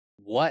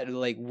what,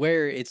 like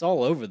where it's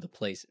all over the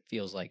place, it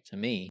feels like to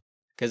me.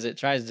 Because it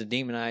tries to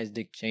demonize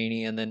Dick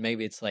Cheney, and then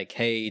maybe it's like,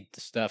 hey, the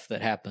stuff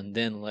that happened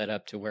then led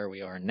up to where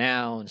we are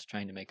now, and it's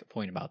trying to make a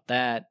point about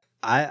that.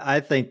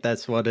 I think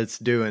that's what it's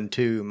doing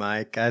too,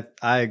 Mike.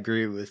 I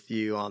agree with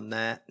you on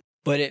that.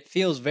 But it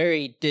feels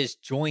very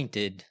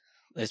disjointed,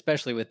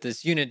 especially with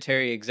this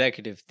unitary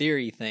executive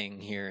theory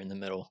thing here in the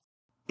middle.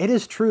 It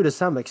is true to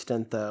some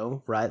extent,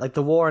 though, right? Like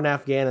the war in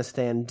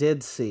Afghanistan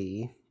did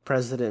see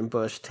President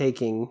Bush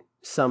taking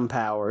some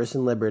powers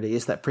and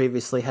liberties that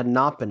previously had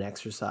not been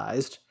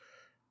exercised.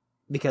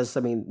 Because, I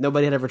mean,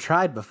 nobody had ever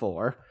tried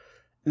before.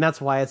 And that's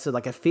why it's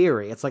like a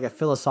theory. It's like a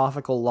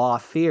philosophical law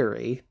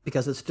theory,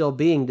 because it's still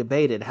being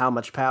debated how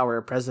much power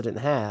a president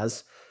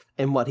has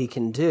and what he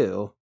can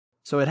do.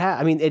 So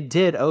it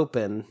did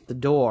open the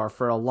door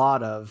for a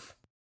lot of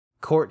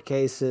court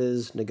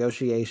cases,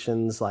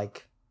 negotiations,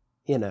 like,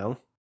 you know.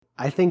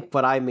 I think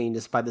what I mean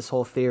just by this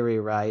whole theory,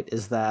 right,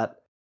 is that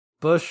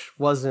Bush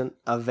wasn't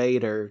a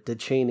Vader to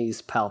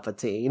Cheney's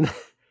Palpatine,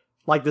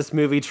 like this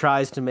movie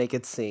tries to make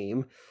it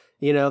seem.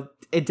 You know,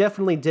 it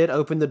definitely did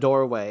open the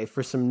doorway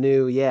for some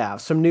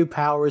new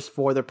powers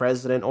for the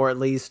president, or at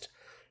least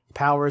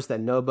powers that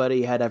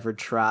nobody had ever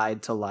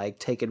tried to, like,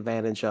 take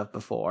advantage of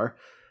before.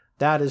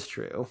 That is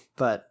true,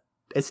 but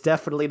it's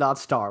definitely not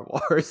Star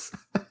Wars.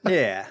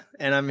 Yeah,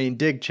 and I mean,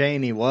 Dick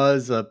Cheney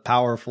was a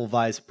powerful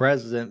vice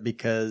president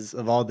because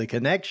of all the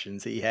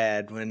connections he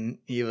had when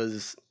he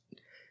was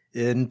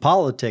in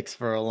politics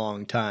for a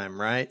long time,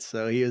 right?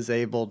 So he was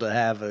able to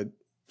have a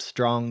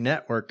strong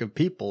network of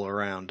people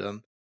around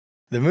him.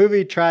 The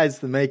movie tries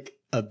to make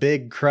a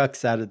big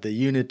crux out of the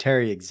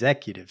unitary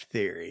executive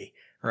theory,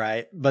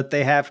 right? But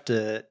they have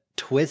to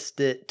twist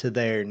it to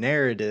their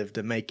narrative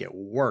to make it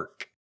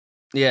work.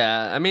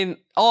 Yeah, I mean,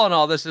 all in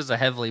all, this is a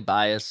heavily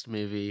biased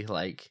movie.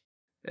 Like,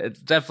 it's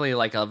definitely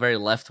like a very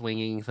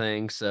left-winging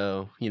thing.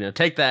 So, you know,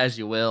 take that as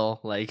you will.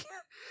 Like,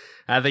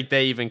 I think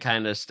they even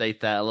kind of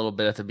state that a little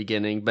bit at the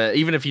beginning. But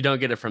even if you don't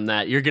get it from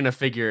that, you're going to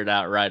figure it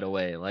out right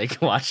away,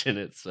 like watching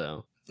it.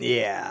 So,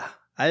 yeah.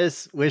 I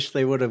just wish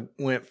they would have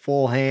went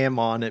full ham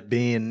on it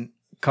being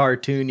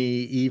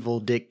cartoony, evil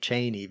Dick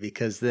Cheney,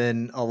 because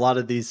then a lot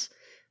of these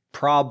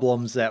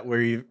problems that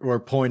we're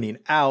pointing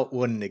out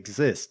wouldn't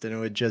exist, and it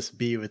would just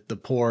be with the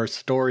poor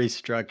story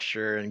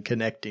structure and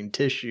connecting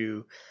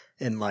tissue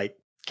and like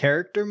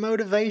character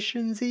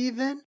motivations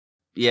even.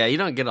 Yeah, you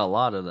don't get a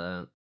lot of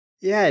that.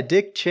 Yeah,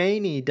 Dick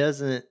Cheney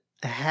doesn't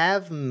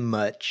have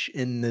much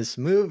in this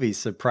movie,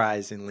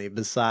 surprisingly,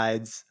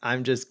 besides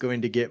I'm just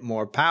going to get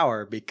more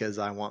power because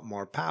I want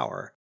more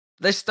power.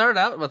 They start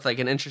out with like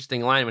an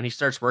interesting line when he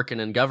starts working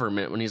in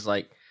government, when he's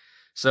like,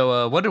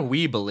 so what do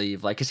we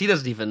believe? Like, because he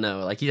doesn't even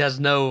know. Like, he has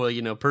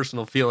no,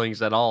 personal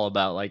feelings at all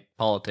about like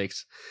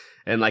politics.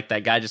 And like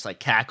that guy just like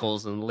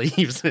cackles and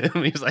leaves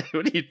him. He's like,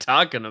 what are you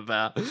talking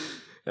about?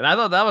 And I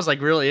thought that was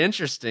like really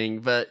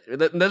interesting, but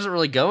that doesn't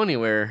really go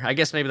anywhere. I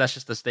guess maybe that's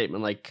just the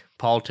statement, like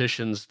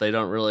politicians, they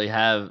don't really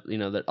have,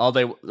 that all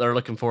they're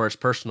looking for is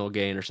personal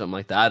gain or something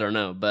like that. I don't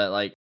know. But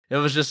like, it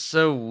was just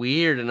so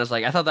weird. And it's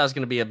like, I thought that was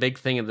going to be a big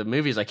thing in the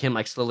movies, like him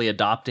like slowly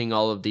adopting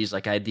all of these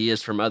like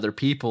ideas from other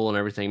people and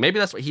everything. Maybe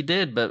that's what he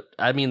did, but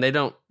I mean, they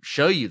don't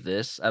show you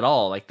this at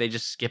all. Like, they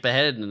just skip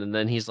ahead, and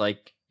then he's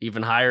like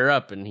even higher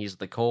up, and he's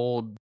the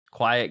cold,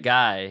 quiet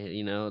guy,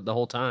 the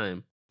whole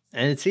time.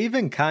 And it's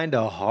even kind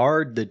of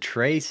hard to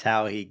trace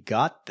how he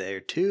got there,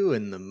 too,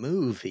 in the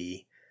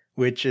movie,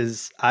 which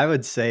is, I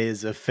would say,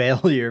 is a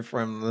failure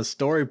from the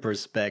story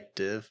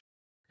perspective.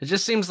 It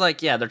just seems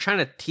like, yeah, they're trying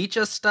to teach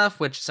us stuff,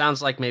 which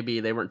sounds like maybe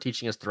they weren't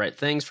teaching us the right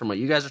things from what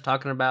you guys are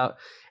talking about.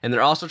 And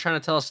they're also trying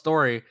to tell a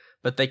story,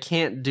 but they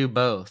can't do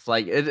both.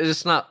 Like,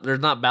 it's not, they're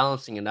not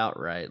balancing it out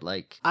right.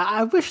 Like,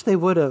 I wish they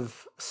would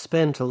have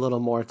spent a little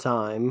more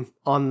time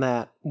on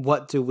that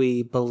what do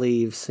we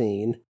believe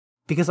scene.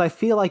 Because I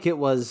feel like it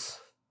was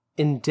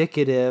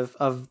indicative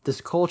of this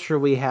culture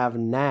we have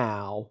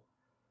now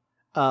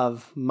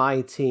of my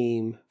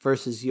team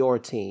versus your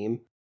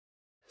team.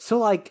 So,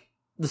 like,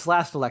 this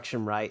last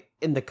election, right,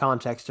 in the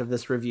context of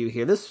this review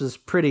here, this was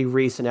pretty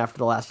recent after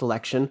the last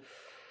election,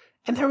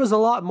 and there was a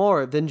lot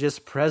more than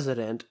just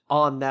president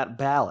on that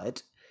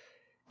ballot.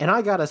 And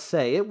I gotta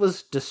say, it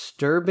was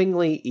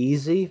disturbingly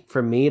easy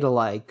for me to,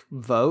 like,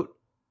 vote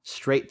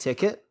straight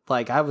ticket.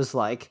 Like, I was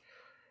like,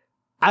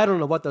 I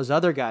don't know what those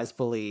other guys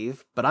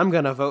believe, but I'm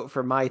going to vote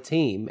for my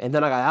team. And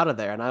then I got out of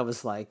there and I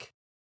was like,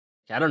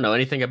 I don't know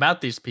anything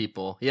about these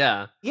people.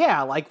 Yeah.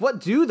 Yeah, like, what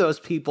do those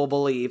people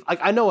believe?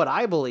 Like, I know what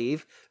I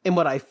believe and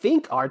what I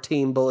think our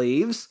team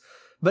believes,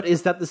 but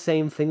is that the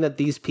same thing that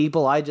these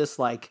people I just,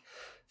 like,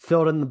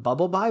 filled in the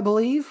bubble by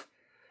believe?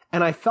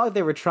 And I felt like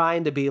they were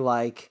trying to be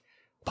like,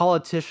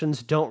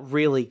 politicians don't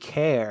really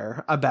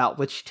care about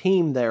which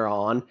team they're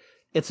on.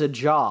 It's a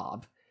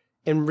job.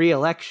 And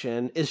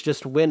re-election is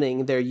just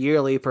winning their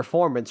yearly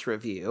performance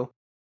review.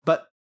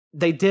 But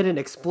they didn't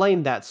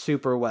explain that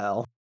super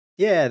well.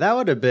 Yeah, that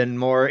would have been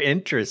more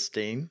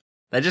interesting.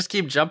 They just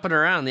keep jumping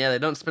around. Yeah, they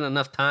don't spend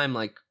enough time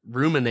like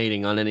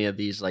ruminating on any of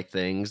these like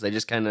things. They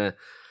just kind of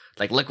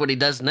like, look what he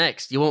does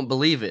next. You won't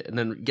believe it. And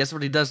then guess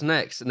what he does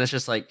next. And it's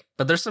just like,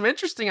 but there's some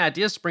interesting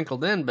ideas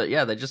sprinkled in, but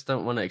yeah, they just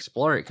don't want to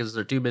explore it because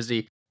they're too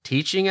busy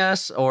teaching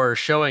us or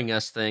showing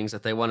us things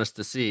that they want us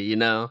to see, you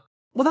know?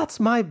 Well, that's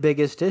my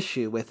biggest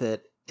issue with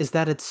it, is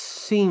that it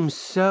seems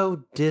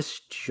so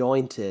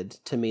disjointed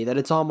to me that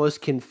it's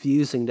almost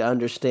confusing to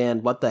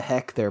understand what the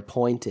heck their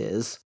point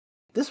is.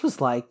 This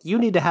was like, you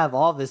need to have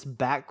all this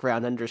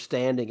background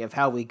understanding of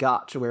how we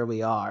got to where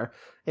we are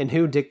and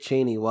who Dick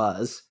Cheney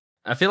was.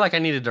 I feel like I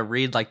needed to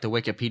read like the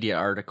Wikipedia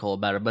article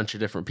about a bunch of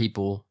different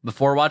people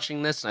before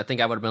watching this. And I think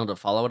I would have been able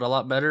to follow it a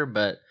lot better.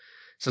 But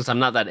since I'm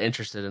not that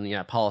interested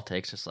in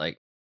politics, it's like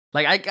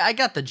I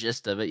got the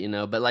gist of it, you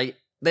know, but like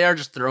they are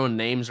just throwing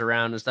names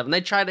around and stuff. And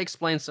they try to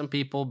explain some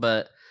people,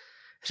 but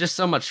it's just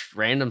so much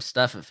random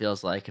stuff, it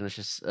feels like. And it's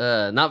just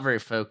not very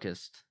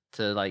focused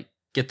to like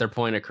get their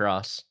point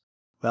across.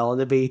 Well,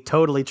 and to be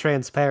totally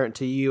transparent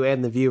to you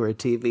and the viewer,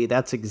 TV,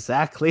 that's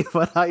exactly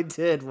what I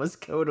did, was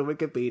go to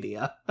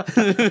Wikipedia.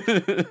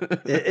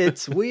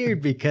 It's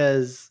weird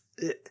because,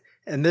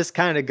 and this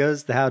kind of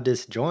goes to how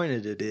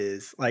disjointed it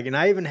is. Like, and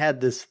I even had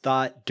this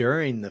thought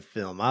during the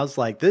film. I was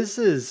like, this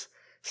is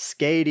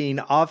skating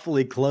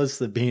awfully close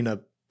to being a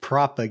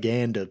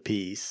propaganda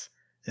piece,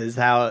 is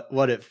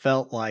what it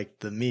felt like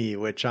to me,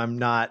 which I'm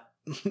not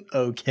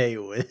okay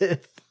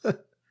with.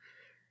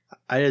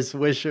 I just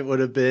wish it would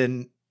have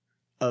been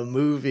a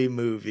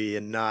movie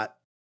and not,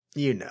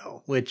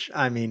 which,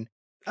 I mean,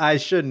 I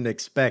shouldn't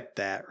expect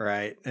that,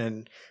 right?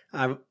 And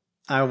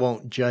I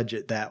won't judge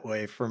it that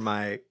way for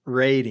my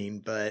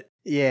rating, but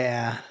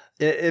yeah,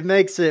 it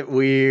makes it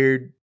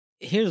weird.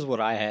 Here's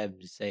what I have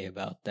to say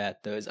about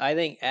that, though, is I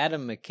think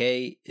Adam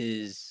McKay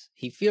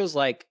he feels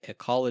like a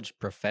college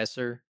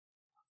professor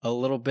a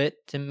little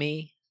bit to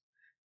me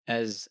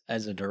as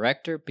a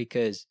director,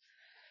 because,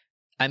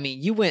 I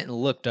mean, you went and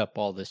looked up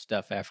all this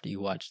stuff after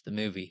you watched the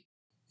movie.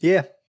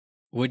 Yeah.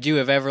 Would you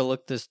have ever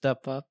looked this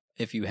stuff up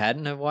if you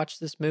hadn't have watched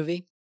this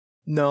movie?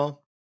 No.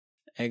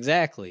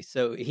 Exactly.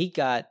 So he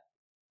got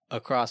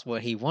across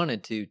what he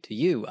wanted to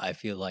you, I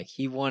feel like.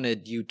 He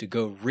wanted you to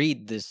go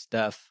read this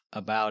stuff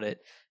about it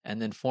and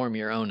then form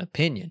your own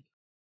opinion.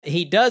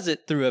 He does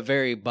it through a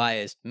very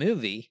biased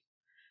movie,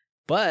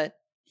 but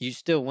you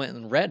still went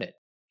and read it.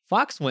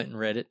 Fox went and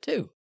read it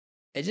too.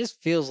 It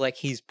just feels like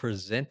he's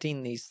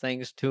presenting these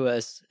things to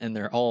us and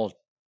they're all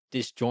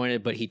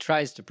disjointed, but he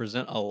tries to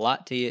present a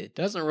lot to you. It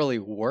doesn't really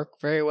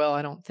work very well,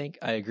 I don't think.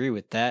 I agree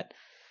with that.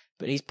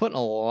 But he's putting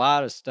a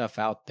lot of stuff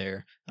out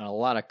there and a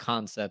lot of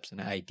concepts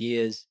and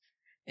ideas,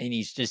 and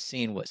he's just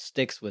seeing what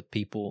sticks with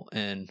people.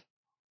 And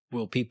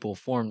will people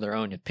form their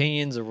own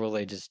opinions, or will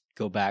they just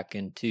go back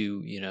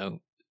into,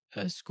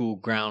 school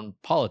ground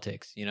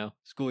politics,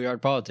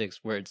 schoolyard politics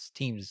where it's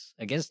teams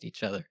against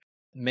each other?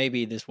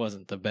 Maybe this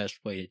wasn't the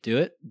best way to do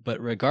it, but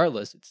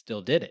regardless, it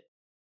still did it.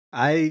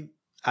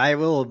 I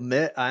will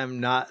admit I'm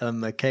not a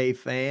McKay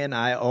fan.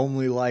 I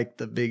only like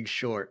The Big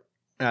Short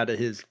out of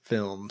his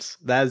films.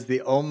 That's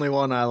the only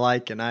one I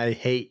like, and I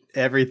hate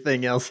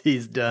everything else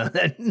he's done.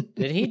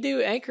 Did he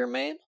do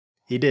Anchorman?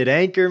 He did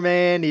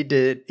Anchorman.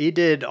 He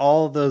did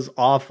all those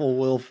awful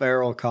Will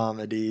Ferrell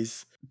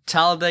comedies.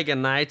 Talladega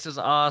Nights is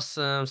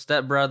awesome.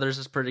 Step Brothers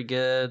is pretty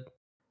good.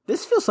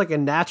 This feels like a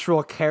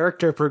natural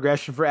character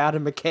progression for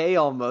Adam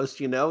McKay almost,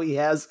 He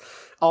has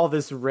all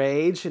this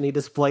rage and he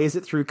displays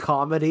it through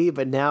comedy,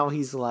 but now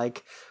he's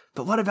like,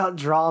 but what about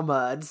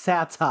drama and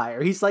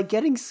satire? He's like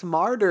getting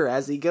smarter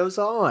as he goes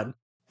on.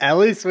 At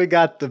least we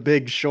got The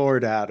Big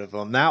Short out of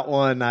him. That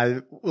one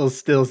I will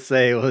still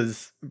say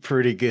was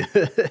pretty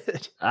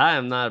good. I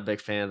am not a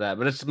big fan of that,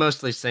 but it's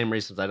mostly the same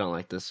reasons I don't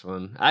like this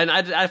one.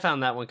 I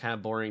found that one kind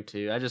of boring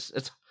too.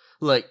 It's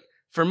like,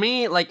 for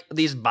me, like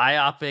these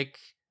biopic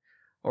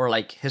or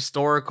like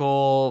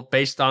historical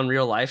based on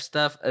real life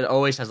stuff, it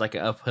always has like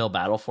an uphill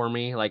battle for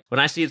me. Like when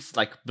I see it's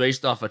like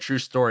based off a true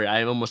story,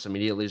 I almost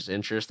immediately lose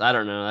interest. I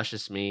don't know. That's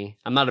just me.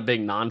 I'm not a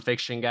big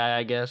nonfiction guy,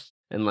 I guess.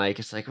 And like,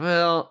 it's like,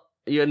 well,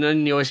 and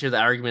then you always hear the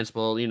arguments,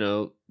 well,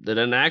 that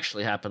didn't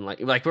actually happen. Like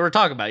we were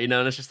talking about,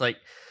 and it's just like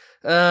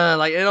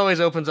it always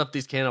opens up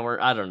these can of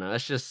worms. I don't know.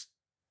 It's just,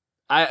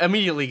 I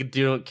immediately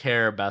don't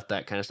care about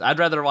that kind of stuff. I'd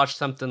rather watch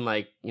something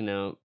like,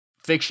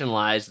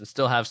 fictionalized and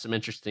still have some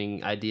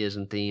interesting ideas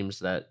and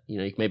themes that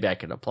maybe I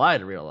could apply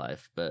to real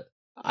life. But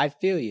I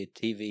feel you,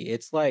 TV.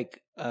 It's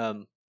like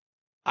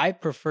I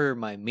prefer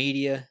my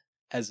media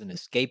as an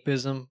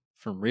escapism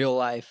from real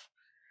life,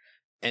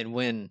 and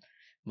when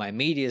my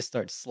media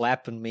starts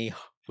slapping me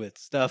with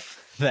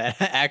stuff that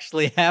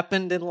actually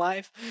happened in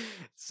life,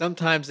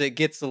 sometimes it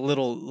gets a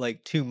little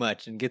like too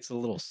much and gets a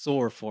little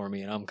sore for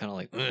me, and I'm kind of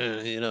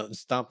like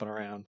stomping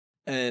around.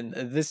 And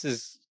this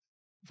is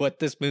what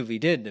this movie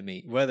did to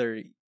me.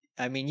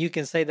 You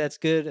can say that's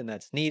good and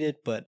that's needed,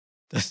 but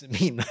doesn't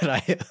mean that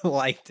I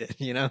liked it,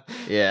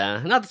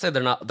 Yeah, not to say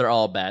they're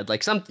all bad.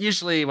 Like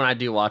usually when I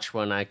do watch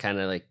one, I kind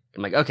of I'm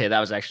like, okay, that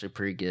was actually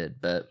pretty good.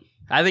 But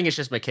I think it's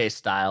just McKay's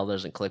style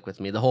doesn't click with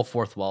me. The whole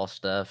fourth wall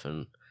stuff,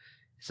 and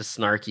It's a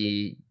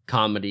snarky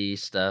comedy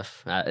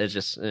stuff. It's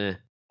just, I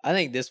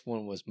think this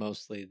one was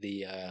mostly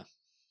the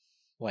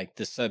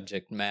the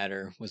subject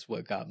matter was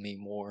what got me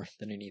more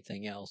than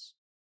anything else.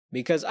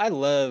 Because I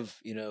love,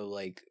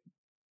 like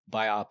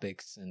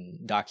biopics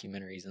and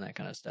documentaries and that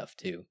kind of stuff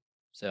too.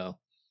 So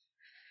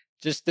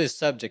just this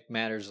subject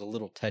matter is a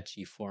little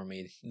touchy for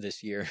me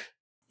this year.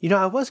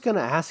 I was going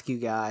to ask you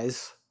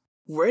guys,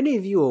 were any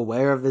of you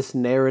aware of this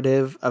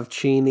narrative of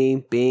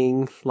Cheney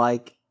being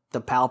like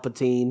the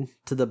Palpatine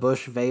to the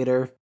Bush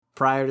Vader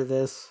prior to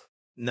this?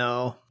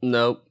 No.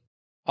 nope.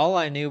 All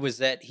I knew was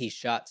that he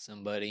shot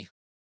somebody.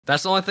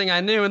 That's the only thing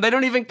I knew, and they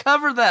don't even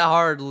cover that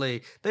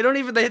hardly.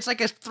 It's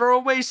like a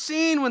throwaway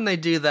scene when they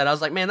do that. I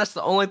was like, man, that's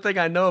the only thing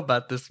I know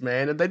about this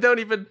man, and they don't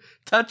even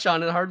touch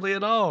on it hardly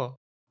at all.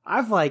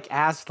 I've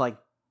asked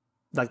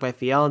my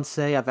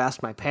fiance, I've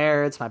asked my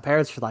parents. My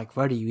parents were like,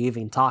 what are you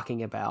even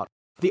talking about?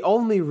 The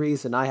only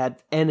reason I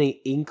had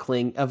any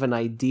inkling of an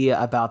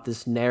idea about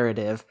this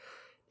narrative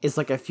is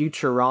like a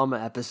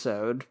Futurama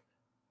episode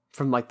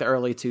from the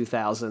early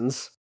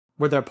 2000s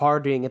where they're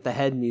partying at the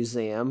Head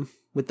Museum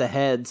with the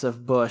heads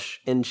of Bush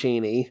and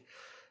Cheney.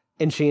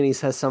 And Cheney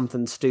says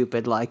something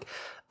stupid like,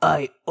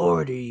 I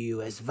order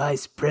you as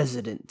vice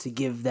president to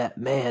give that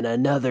man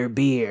another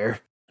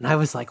beer. And I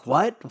was like,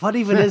 what? What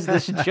even is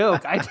this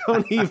joke? I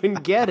don't even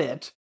get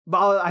it.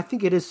 But I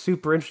think it is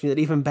super interesting that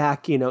even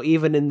back,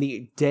 even in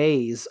the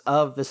days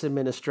of this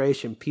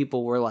administration,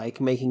 people were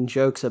making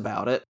jokes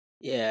about it.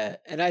 Yeah,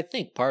 and I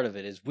think part of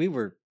it is we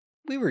were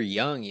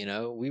young,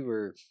 we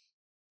were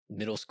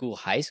middle school,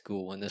 high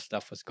school when this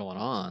stuff was going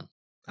on.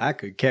 I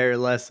could care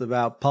less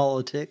about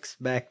politics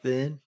back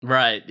then.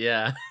 Right,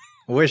 yeah.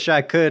 Wish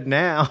I could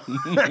now.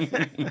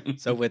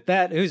 So with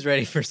that, who's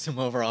ready for some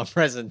overall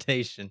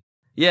presentation?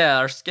 Yeah,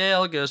 our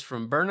scale goes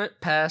from burn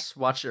it, pass,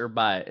 watch it, or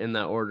buy it in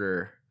that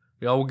order.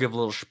 We all will give a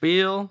little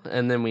spiel,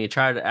 and then we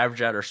try to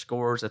average out our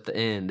scores at the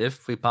end,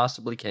 if we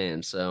possibly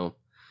can. So,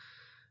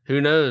 who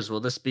knows? Will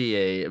this be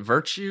a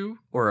virtue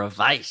or a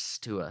vice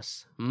to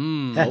us?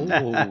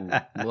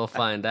 We'll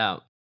find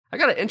out. I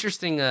got an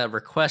interesting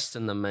request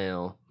in the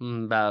mail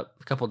about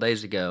a couple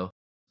days ago.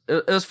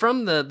 It was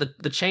from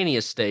the Cheney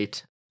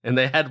estate, and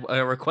they had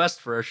a request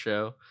for a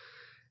show.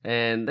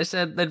 And they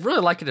said they'd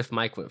really like it if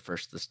Mike went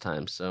first this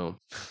time. So,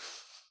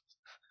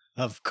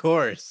 of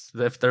course,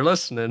 if they're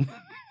listening,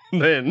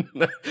 then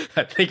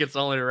I think it's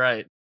only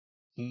right.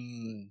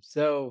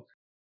 So,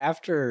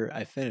 after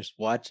I finished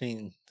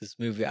watching this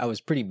movie, I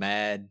was pretty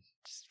mad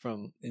just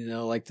from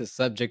the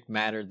subject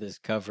matter this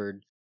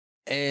covered.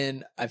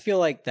 And I feel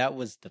like that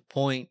was the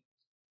point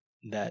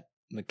that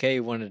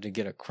McKay wanted to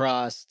get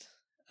across.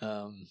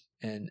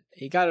 And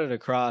he got it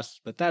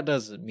across, but that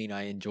doesn't mean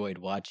I enjoyed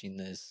watching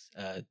this.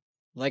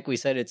 Like we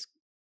said, it's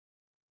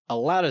a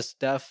lot of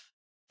stuff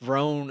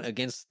thrown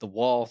against the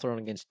wall, thrown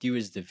against you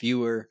as the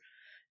viewer.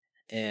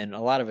 And a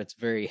lot of it's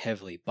very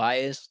heavily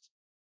biased.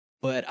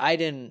 But I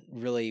didn't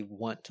really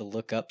want to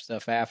look up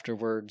stuff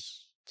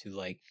afterwards to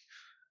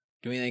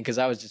do anything because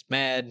I was just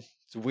mad.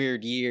 It's a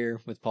weird year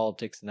with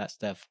politics and that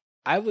stuff.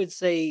 I would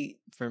say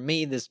for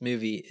me, this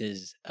movie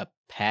is a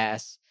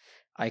pass.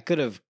 I could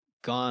have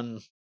gone,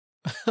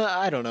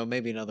 I don't know,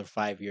 maybe another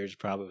 5 years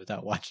probably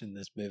without watching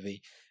this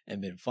movie and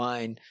been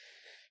fine.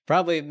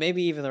 Probably,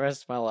 maybe even the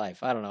rest of my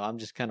life. I don't know. I'm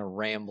just kind of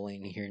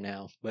rambling here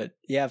now. But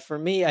yeah, for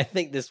me, I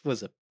think this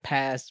was a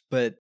pass.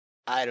 But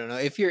I don't know.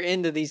 If you're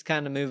into these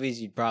kind of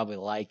movies, you'd probably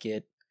like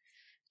it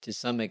to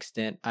some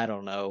extent. I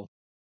don't know.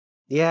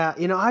 Yeah,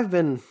 I've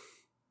been,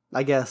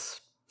 I guess,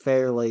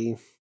 fairly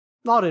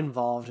not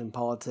involved in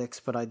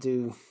politics, but I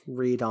do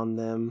read on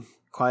them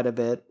quite a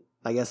bit,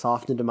 I guess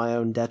often to my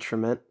own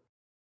detriment.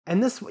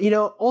 And this,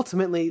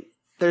 ultimately,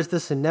 there's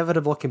this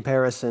inevitable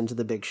comparison to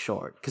The Big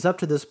Short. Because up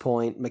to this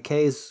point,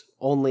 McKay's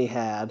only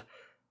had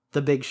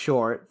The Big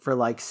Short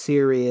for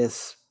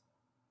serious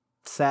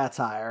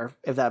satire,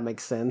 if that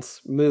makes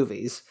sense,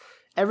 movies.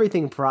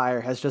 Everything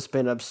prior has just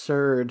been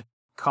absurd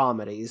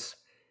comedies.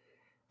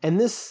 And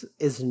this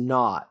is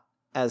not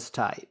as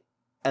tight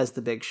as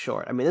The Big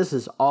Short. I mean, this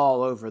is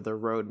all over the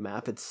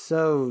roadmap. It's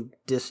so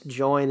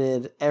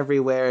disjointed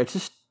everywhere. It's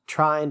just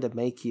trying to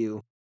make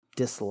you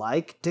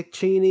dislike Dick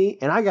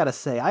Cheney. And I gotta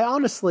say, I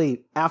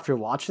honestly, after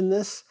watching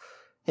this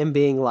and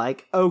being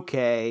like,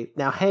 okay,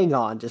 now hang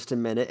on just a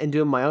minute, and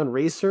doing my own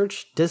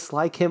research,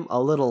 dislike him a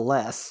little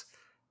less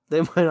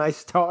than when I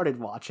started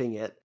watching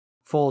it.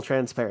 Full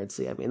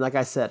transparency. I mean, like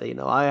I said,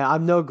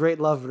 I'm no great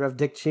lover of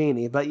Dick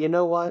Cheney, but you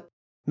know what?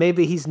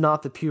 Maybe he's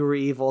not the pure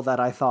evil that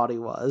I thought he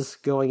was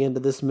going into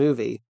this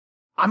movie.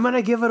 I'm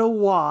gonna give it a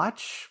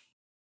watch,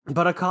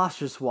 but a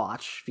cautious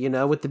watch.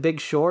 With The Big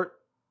Short,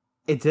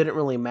 it didn't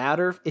really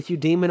matter if you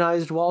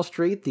demonized Wall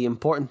Street. The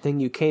important thing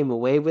you came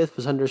away with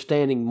was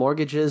understanding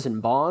mortgages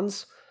and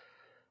bonds.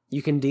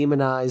 You can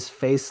demonize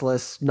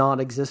faceless,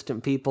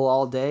 non-existent people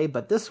all day,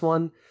 but this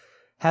one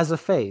has a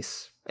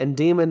face, and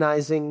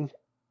demonizing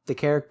the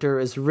character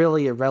is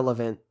really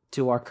irrelevant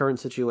to our current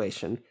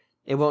situation.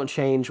 It won't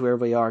change where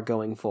we are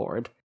going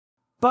forward.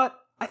 But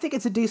I think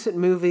it's a decent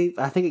movie.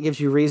 I think it gives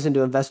you reason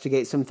to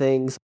investigate some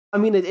things. I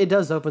mean, it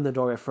does open the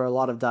door for a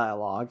lot of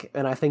dialogue,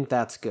 and I think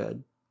that's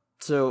good.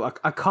 So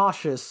a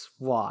cautious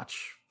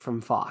watch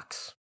from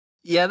Fox.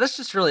 Yeah, this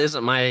just really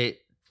isn't my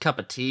cup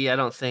of tea, I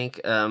don't think.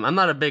 I'm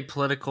not a big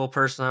political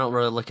person. I don't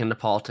really look into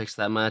politics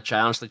that much. I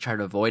honestly try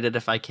to avoid it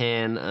if I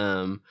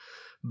can.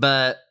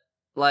 But,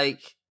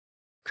 like,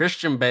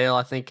 Christian Bale,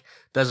 I think,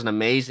 does an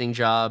amazing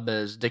job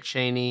as Dick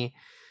Cheney.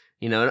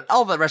 You know, and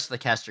all the rest of the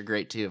cast are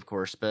great too, of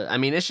course. But, I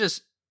mean, it's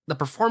just, the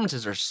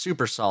performances are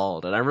super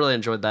solid, and I really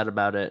enjoyed that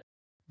about it.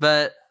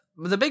 But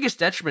the biggest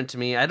detriment to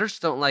me, I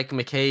just don't like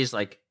McKay's,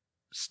 like,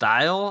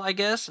 style, I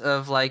guess,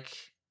 of, like,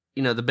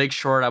 you know, The Big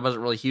Short. I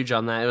wasn't really huge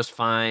on that. It was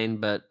fine,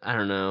 but I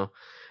don't know.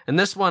 And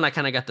this one, I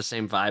kind of got the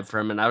same vibe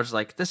from, and I was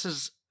like, this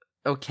is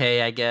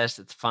okay, I guess.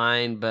 It's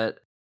fine, but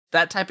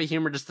that type of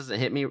humor just doesn't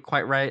hit me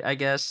quite right, I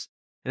guess.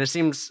 And it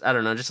seems, I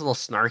don't know, just a little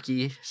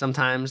snarky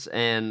sometimes,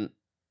 and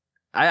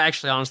I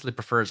actually honestly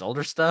prefer his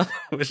older stuff,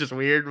 which is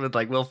weird with,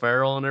 like, Will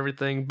Ferrell and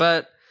everything.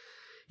 But,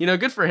 you know,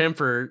 good for him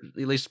for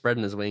at least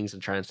spreading his wings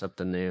and trying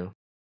something new.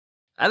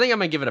 I think I'm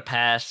going to give it a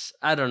pass.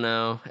 I don't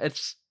know.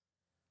 It's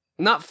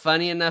not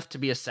funny enough to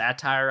be a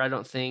satire, I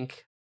don't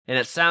think. And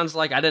it sounds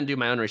like, I didn't do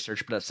my own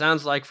research, but it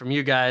sounds like from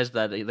you guys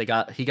that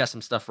he got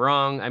some stuff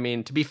wrong. I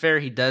mean, to be fair,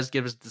 he does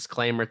give his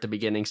disclaimer at the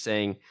beginning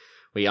saying,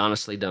 we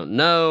honestly don't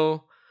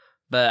know.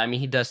 But, I mean,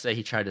 he does say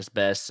he tried his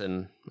best,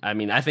 and, I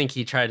mean, I think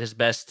he tried his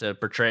best to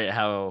portray it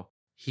how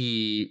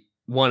he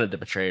wanted to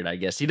portray it, I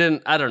guess. He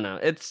didn't, I don't know.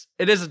 It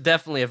is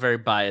definitely a very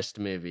biased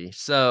movie,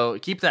 so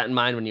keep that in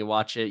mind when you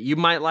watch it. You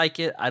might like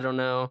it, I don't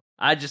know.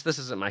 This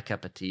isn't my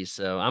cup of tea,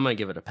 so I'm going to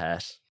give it a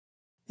pass.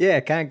 Yeah,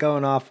 kind of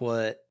going off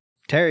what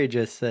Terry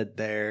just said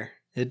there.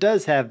 It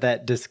does have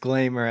that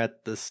disclaimer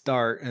at the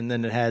start, and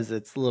then it has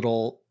its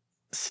little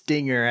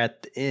stinger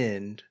at the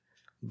end.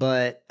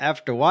 But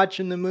after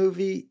watching the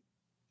movie,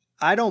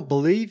 I don't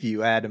believe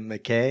you, Adam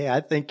McKay.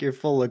 I think you're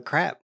full of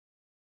crap.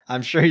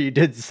 I'm sure you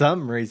did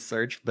some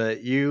research,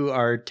 but you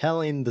are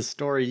telling the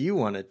story you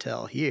want to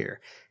tell here.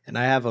 And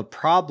I have a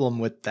problem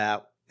with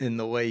that in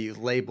the way you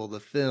label the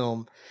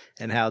film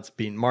and how it's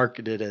being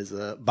marketed as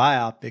a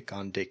biopic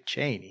on Dick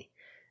Cheney.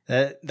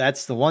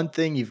 That's the one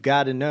thing you've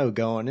got to know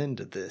going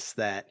into this,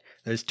 that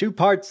there's two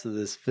parts of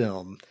this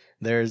film.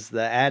 There's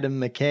the Adam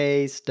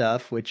McKay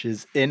stuff, which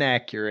is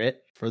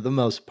inaccurate for the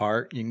most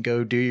part. You can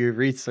go do your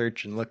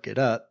research and look it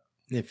up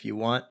if you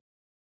want.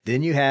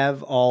 Then you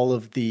have all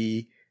of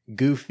the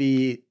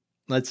goofy,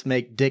 let's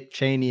make Dick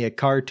Cheney a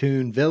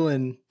cartoon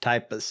villain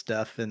type of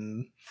stuff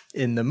in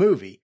the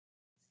movie.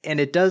 And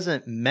it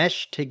doesn't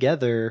mesh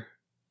together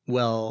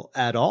well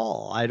at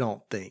all, I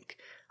don't think.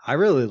 I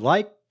really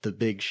like The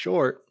Big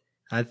Short.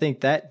 I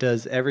think that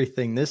does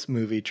everything this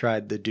movie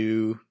tried to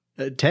do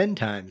 10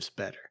 times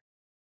better.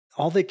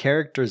 All the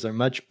characters are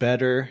much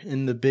better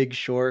in The Big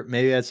Short.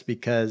 Maybe that's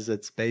because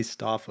it's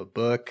based off a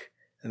book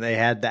and they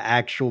had the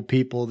actual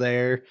people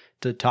there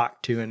to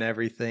talk to and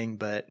everything.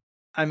 But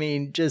I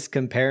mean, just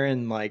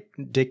comparing like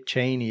Dick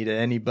Cheney to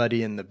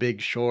anybody in The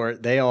Big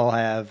Short, they all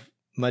have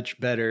much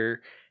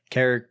better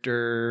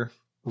character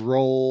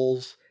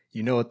roles.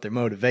 You know what their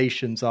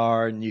motivations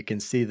are, and you can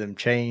see them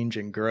change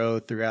and grow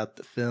throughout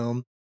the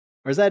film.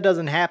 Whereas that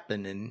doesn't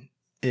happen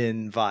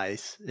in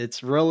Vice.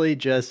 It's really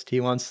just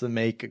he wants to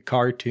make a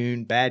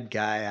cartoon bad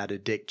guy out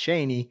of Dick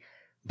Cheney,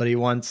 but he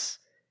wants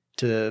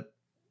to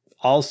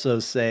also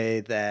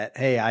say that,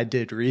 hey, I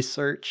did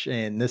research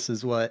and this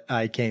is what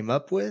I came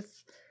up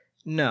with.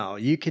 No,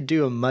 you could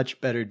do a much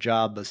better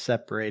job of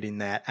separating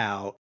that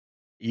out.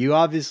 You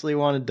obviously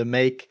wanted to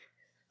make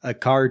a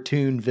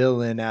cartoon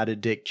villain out of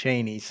Dick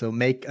Cheney, so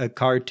make a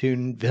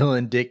cartoon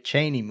villain Dick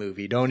Cheney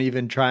movie. Don't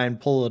even try and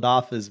pull it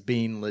off as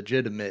being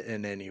legitimate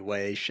in any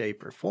way,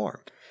 shape, or form.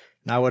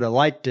 And I would have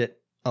liked it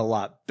a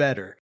lot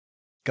better.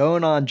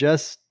 Going on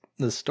just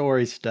the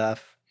story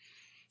stuff,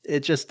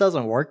 it just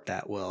doesn't work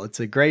that well. It's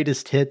the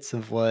greatest hits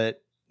of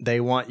what they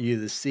want you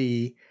to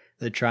see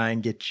to try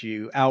and get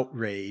you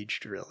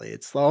outraged, really.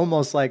 It's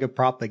almost like a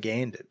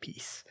propaganda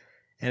piece.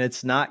 And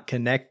it's not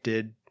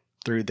connected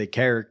through the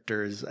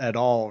characters at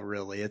all,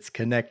 really. It's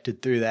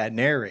connected through that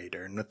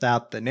narrator. And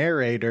without the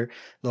narrator,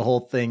 the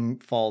whole thing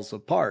falls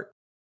apart.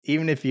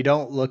 Even if you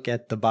don't look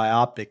at the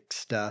biopic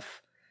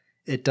stuff,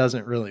 it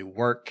doesn't really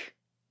work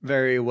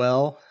very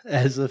well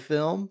as a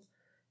film.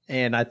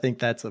 And I think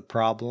that's a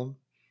problem.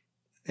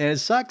 And it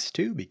sucks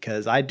too,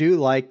 because I do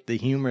like the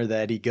humor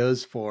that he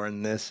goes for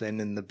in this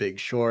and in The Big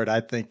Short. I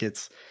think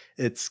it's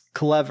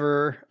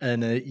clever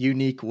and a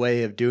unique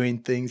way of doing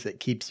things that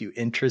keeps you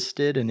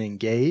interested and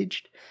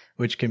engaged,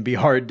 which can be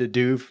hard to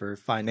do for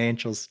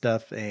financial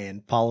stuff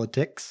and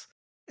politics.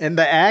 And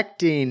the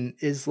acting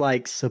is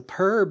like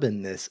superb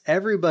in this.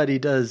 Everybody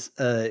does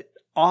an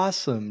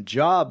awesome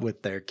job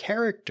with their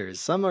characters.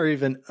 Some are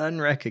even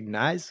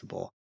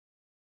unrecognizable.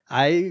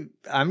 I'm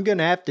going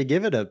to have to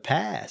give it a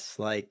pass.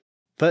 Like,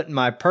 putting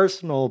my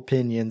personal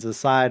opinions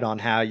aside on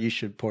how you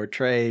should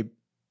portray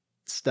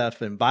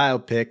stuff in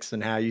biopics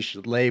and how you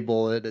should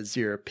label it as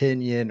your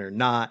opinion or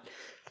not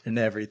and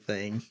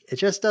everything, it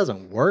just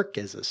doesn't work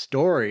as a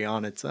story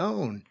on its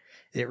own.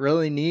 It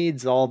really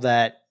needs all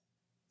that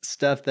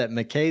stuff that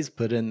McKay's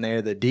put in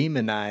there that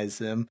demonize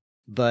him,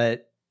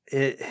 but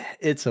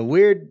it's a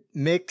weird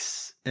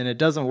mix and it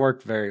doesn't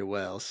work very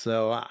well.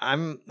 So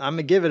I'm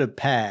gonna give it a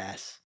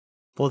pass.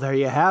 Well, there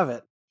you have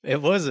it.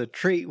 It was a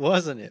treat,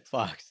 wasn't it,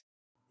 Fox?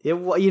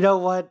 You know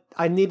what?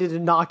 I needed to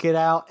knock it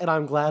out, and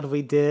I'm glad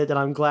we did, and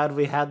I'm glad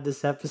we had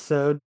this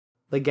episode.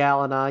 The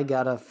gal and I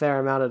got a fair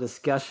amount of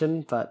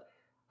discussion, but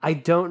I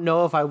don't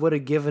know if I would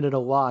have given it a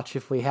watch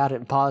if we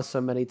hadn't paused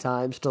so many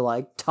times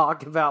to,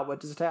 talk about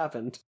what just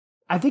happened.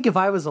 I think if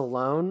I was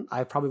alone,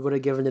 I probably would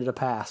have given it a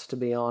pass, to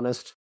be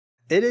honest.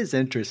 It is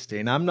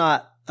interesting. I'm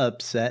not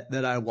upset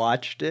that I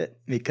watched it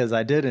because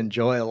I did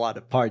enjoy a lot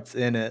of parts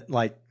in it.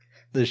 Like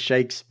the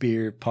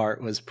Shakespeare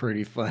part was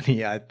pretty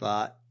funny, I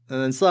thought.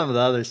 And then some of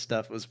the other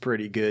stuff was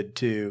pretty good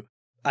too.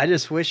 I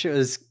just wish it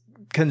was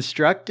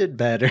constructed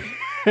better.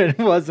 It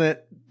wasn't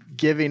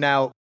giving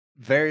out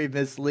very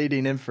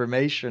misleading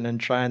information and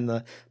trying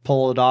to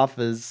pull it off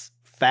as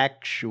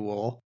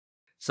factual.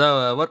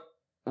 So,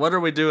 what are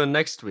we doing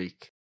next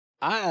week?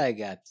 I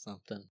got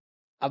something.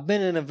 I've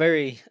been in a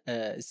very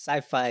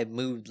sci-fi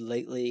mood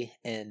lately,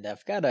 and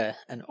I've got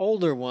an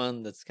older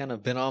one that's kind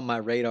of been on my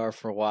radar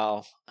for a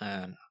while,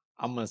 and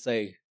I'm going to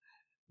say,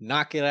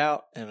 knock it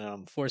out, and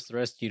I'm force the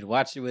rest of you to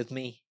watch it with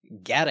me.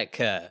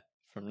 Gattaca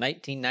from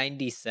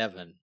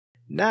 1997.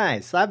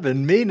 Nice. I've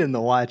been meaning to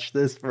watch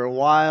this for a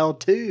while,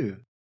 too.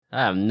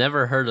 I've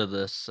never heard of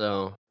this,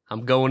 so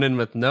I'm going in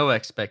with no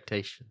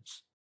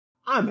expectations.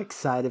 I'm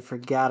excited for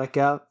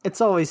Gattaca.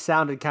 It's always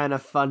sounded kind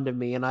of fun to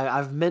me, and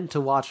I've meant to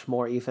watch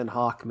more Ethan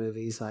Hawke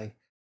movies. I'm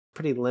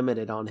pretty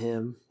limited on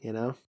him, you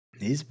know?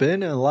 He's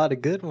been in a lot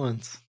of good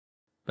ones.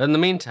 But in the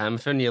meantime,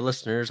 if any of you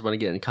listeners want to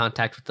get in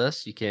contact with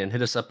us, you can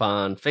hit us up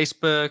on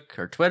Facebook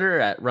or Twitter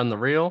at Run the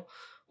Reel,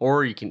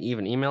 or you can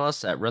even email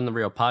us at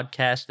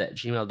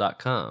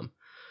runthereelpodcast@gmail.com.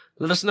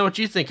 Let us know what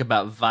you think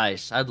about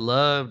Vice. I'd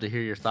love to hear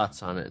your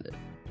thoughts on it.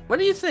 What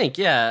do you think?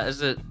 Yeah,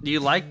 do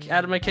you like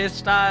Adam McKay's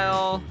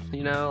style? Do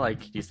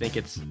you think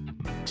it's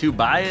too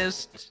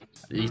biased?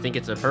 Do you think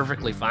it's a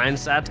perfectly fine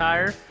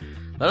satire?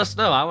 Let us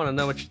know. I want to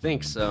know what you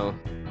think. So,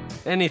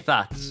 any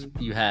thoughts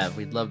you have,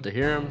 we'd love to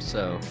hear them.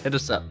 So, hit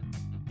us up.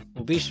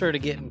 Well, be sure to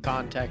get in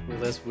contact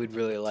with us. We'd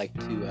really like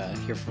to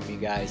hear from you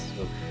guys.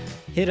 So,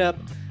 hit up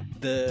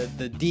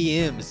the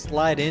DMs,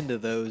 slide into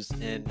those.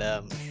 And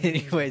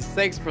anyways,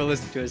 thanks for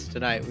listening to us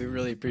tonight. We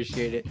really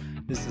appreciate it.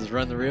 This is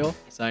Run the Reel,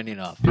 signing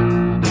off.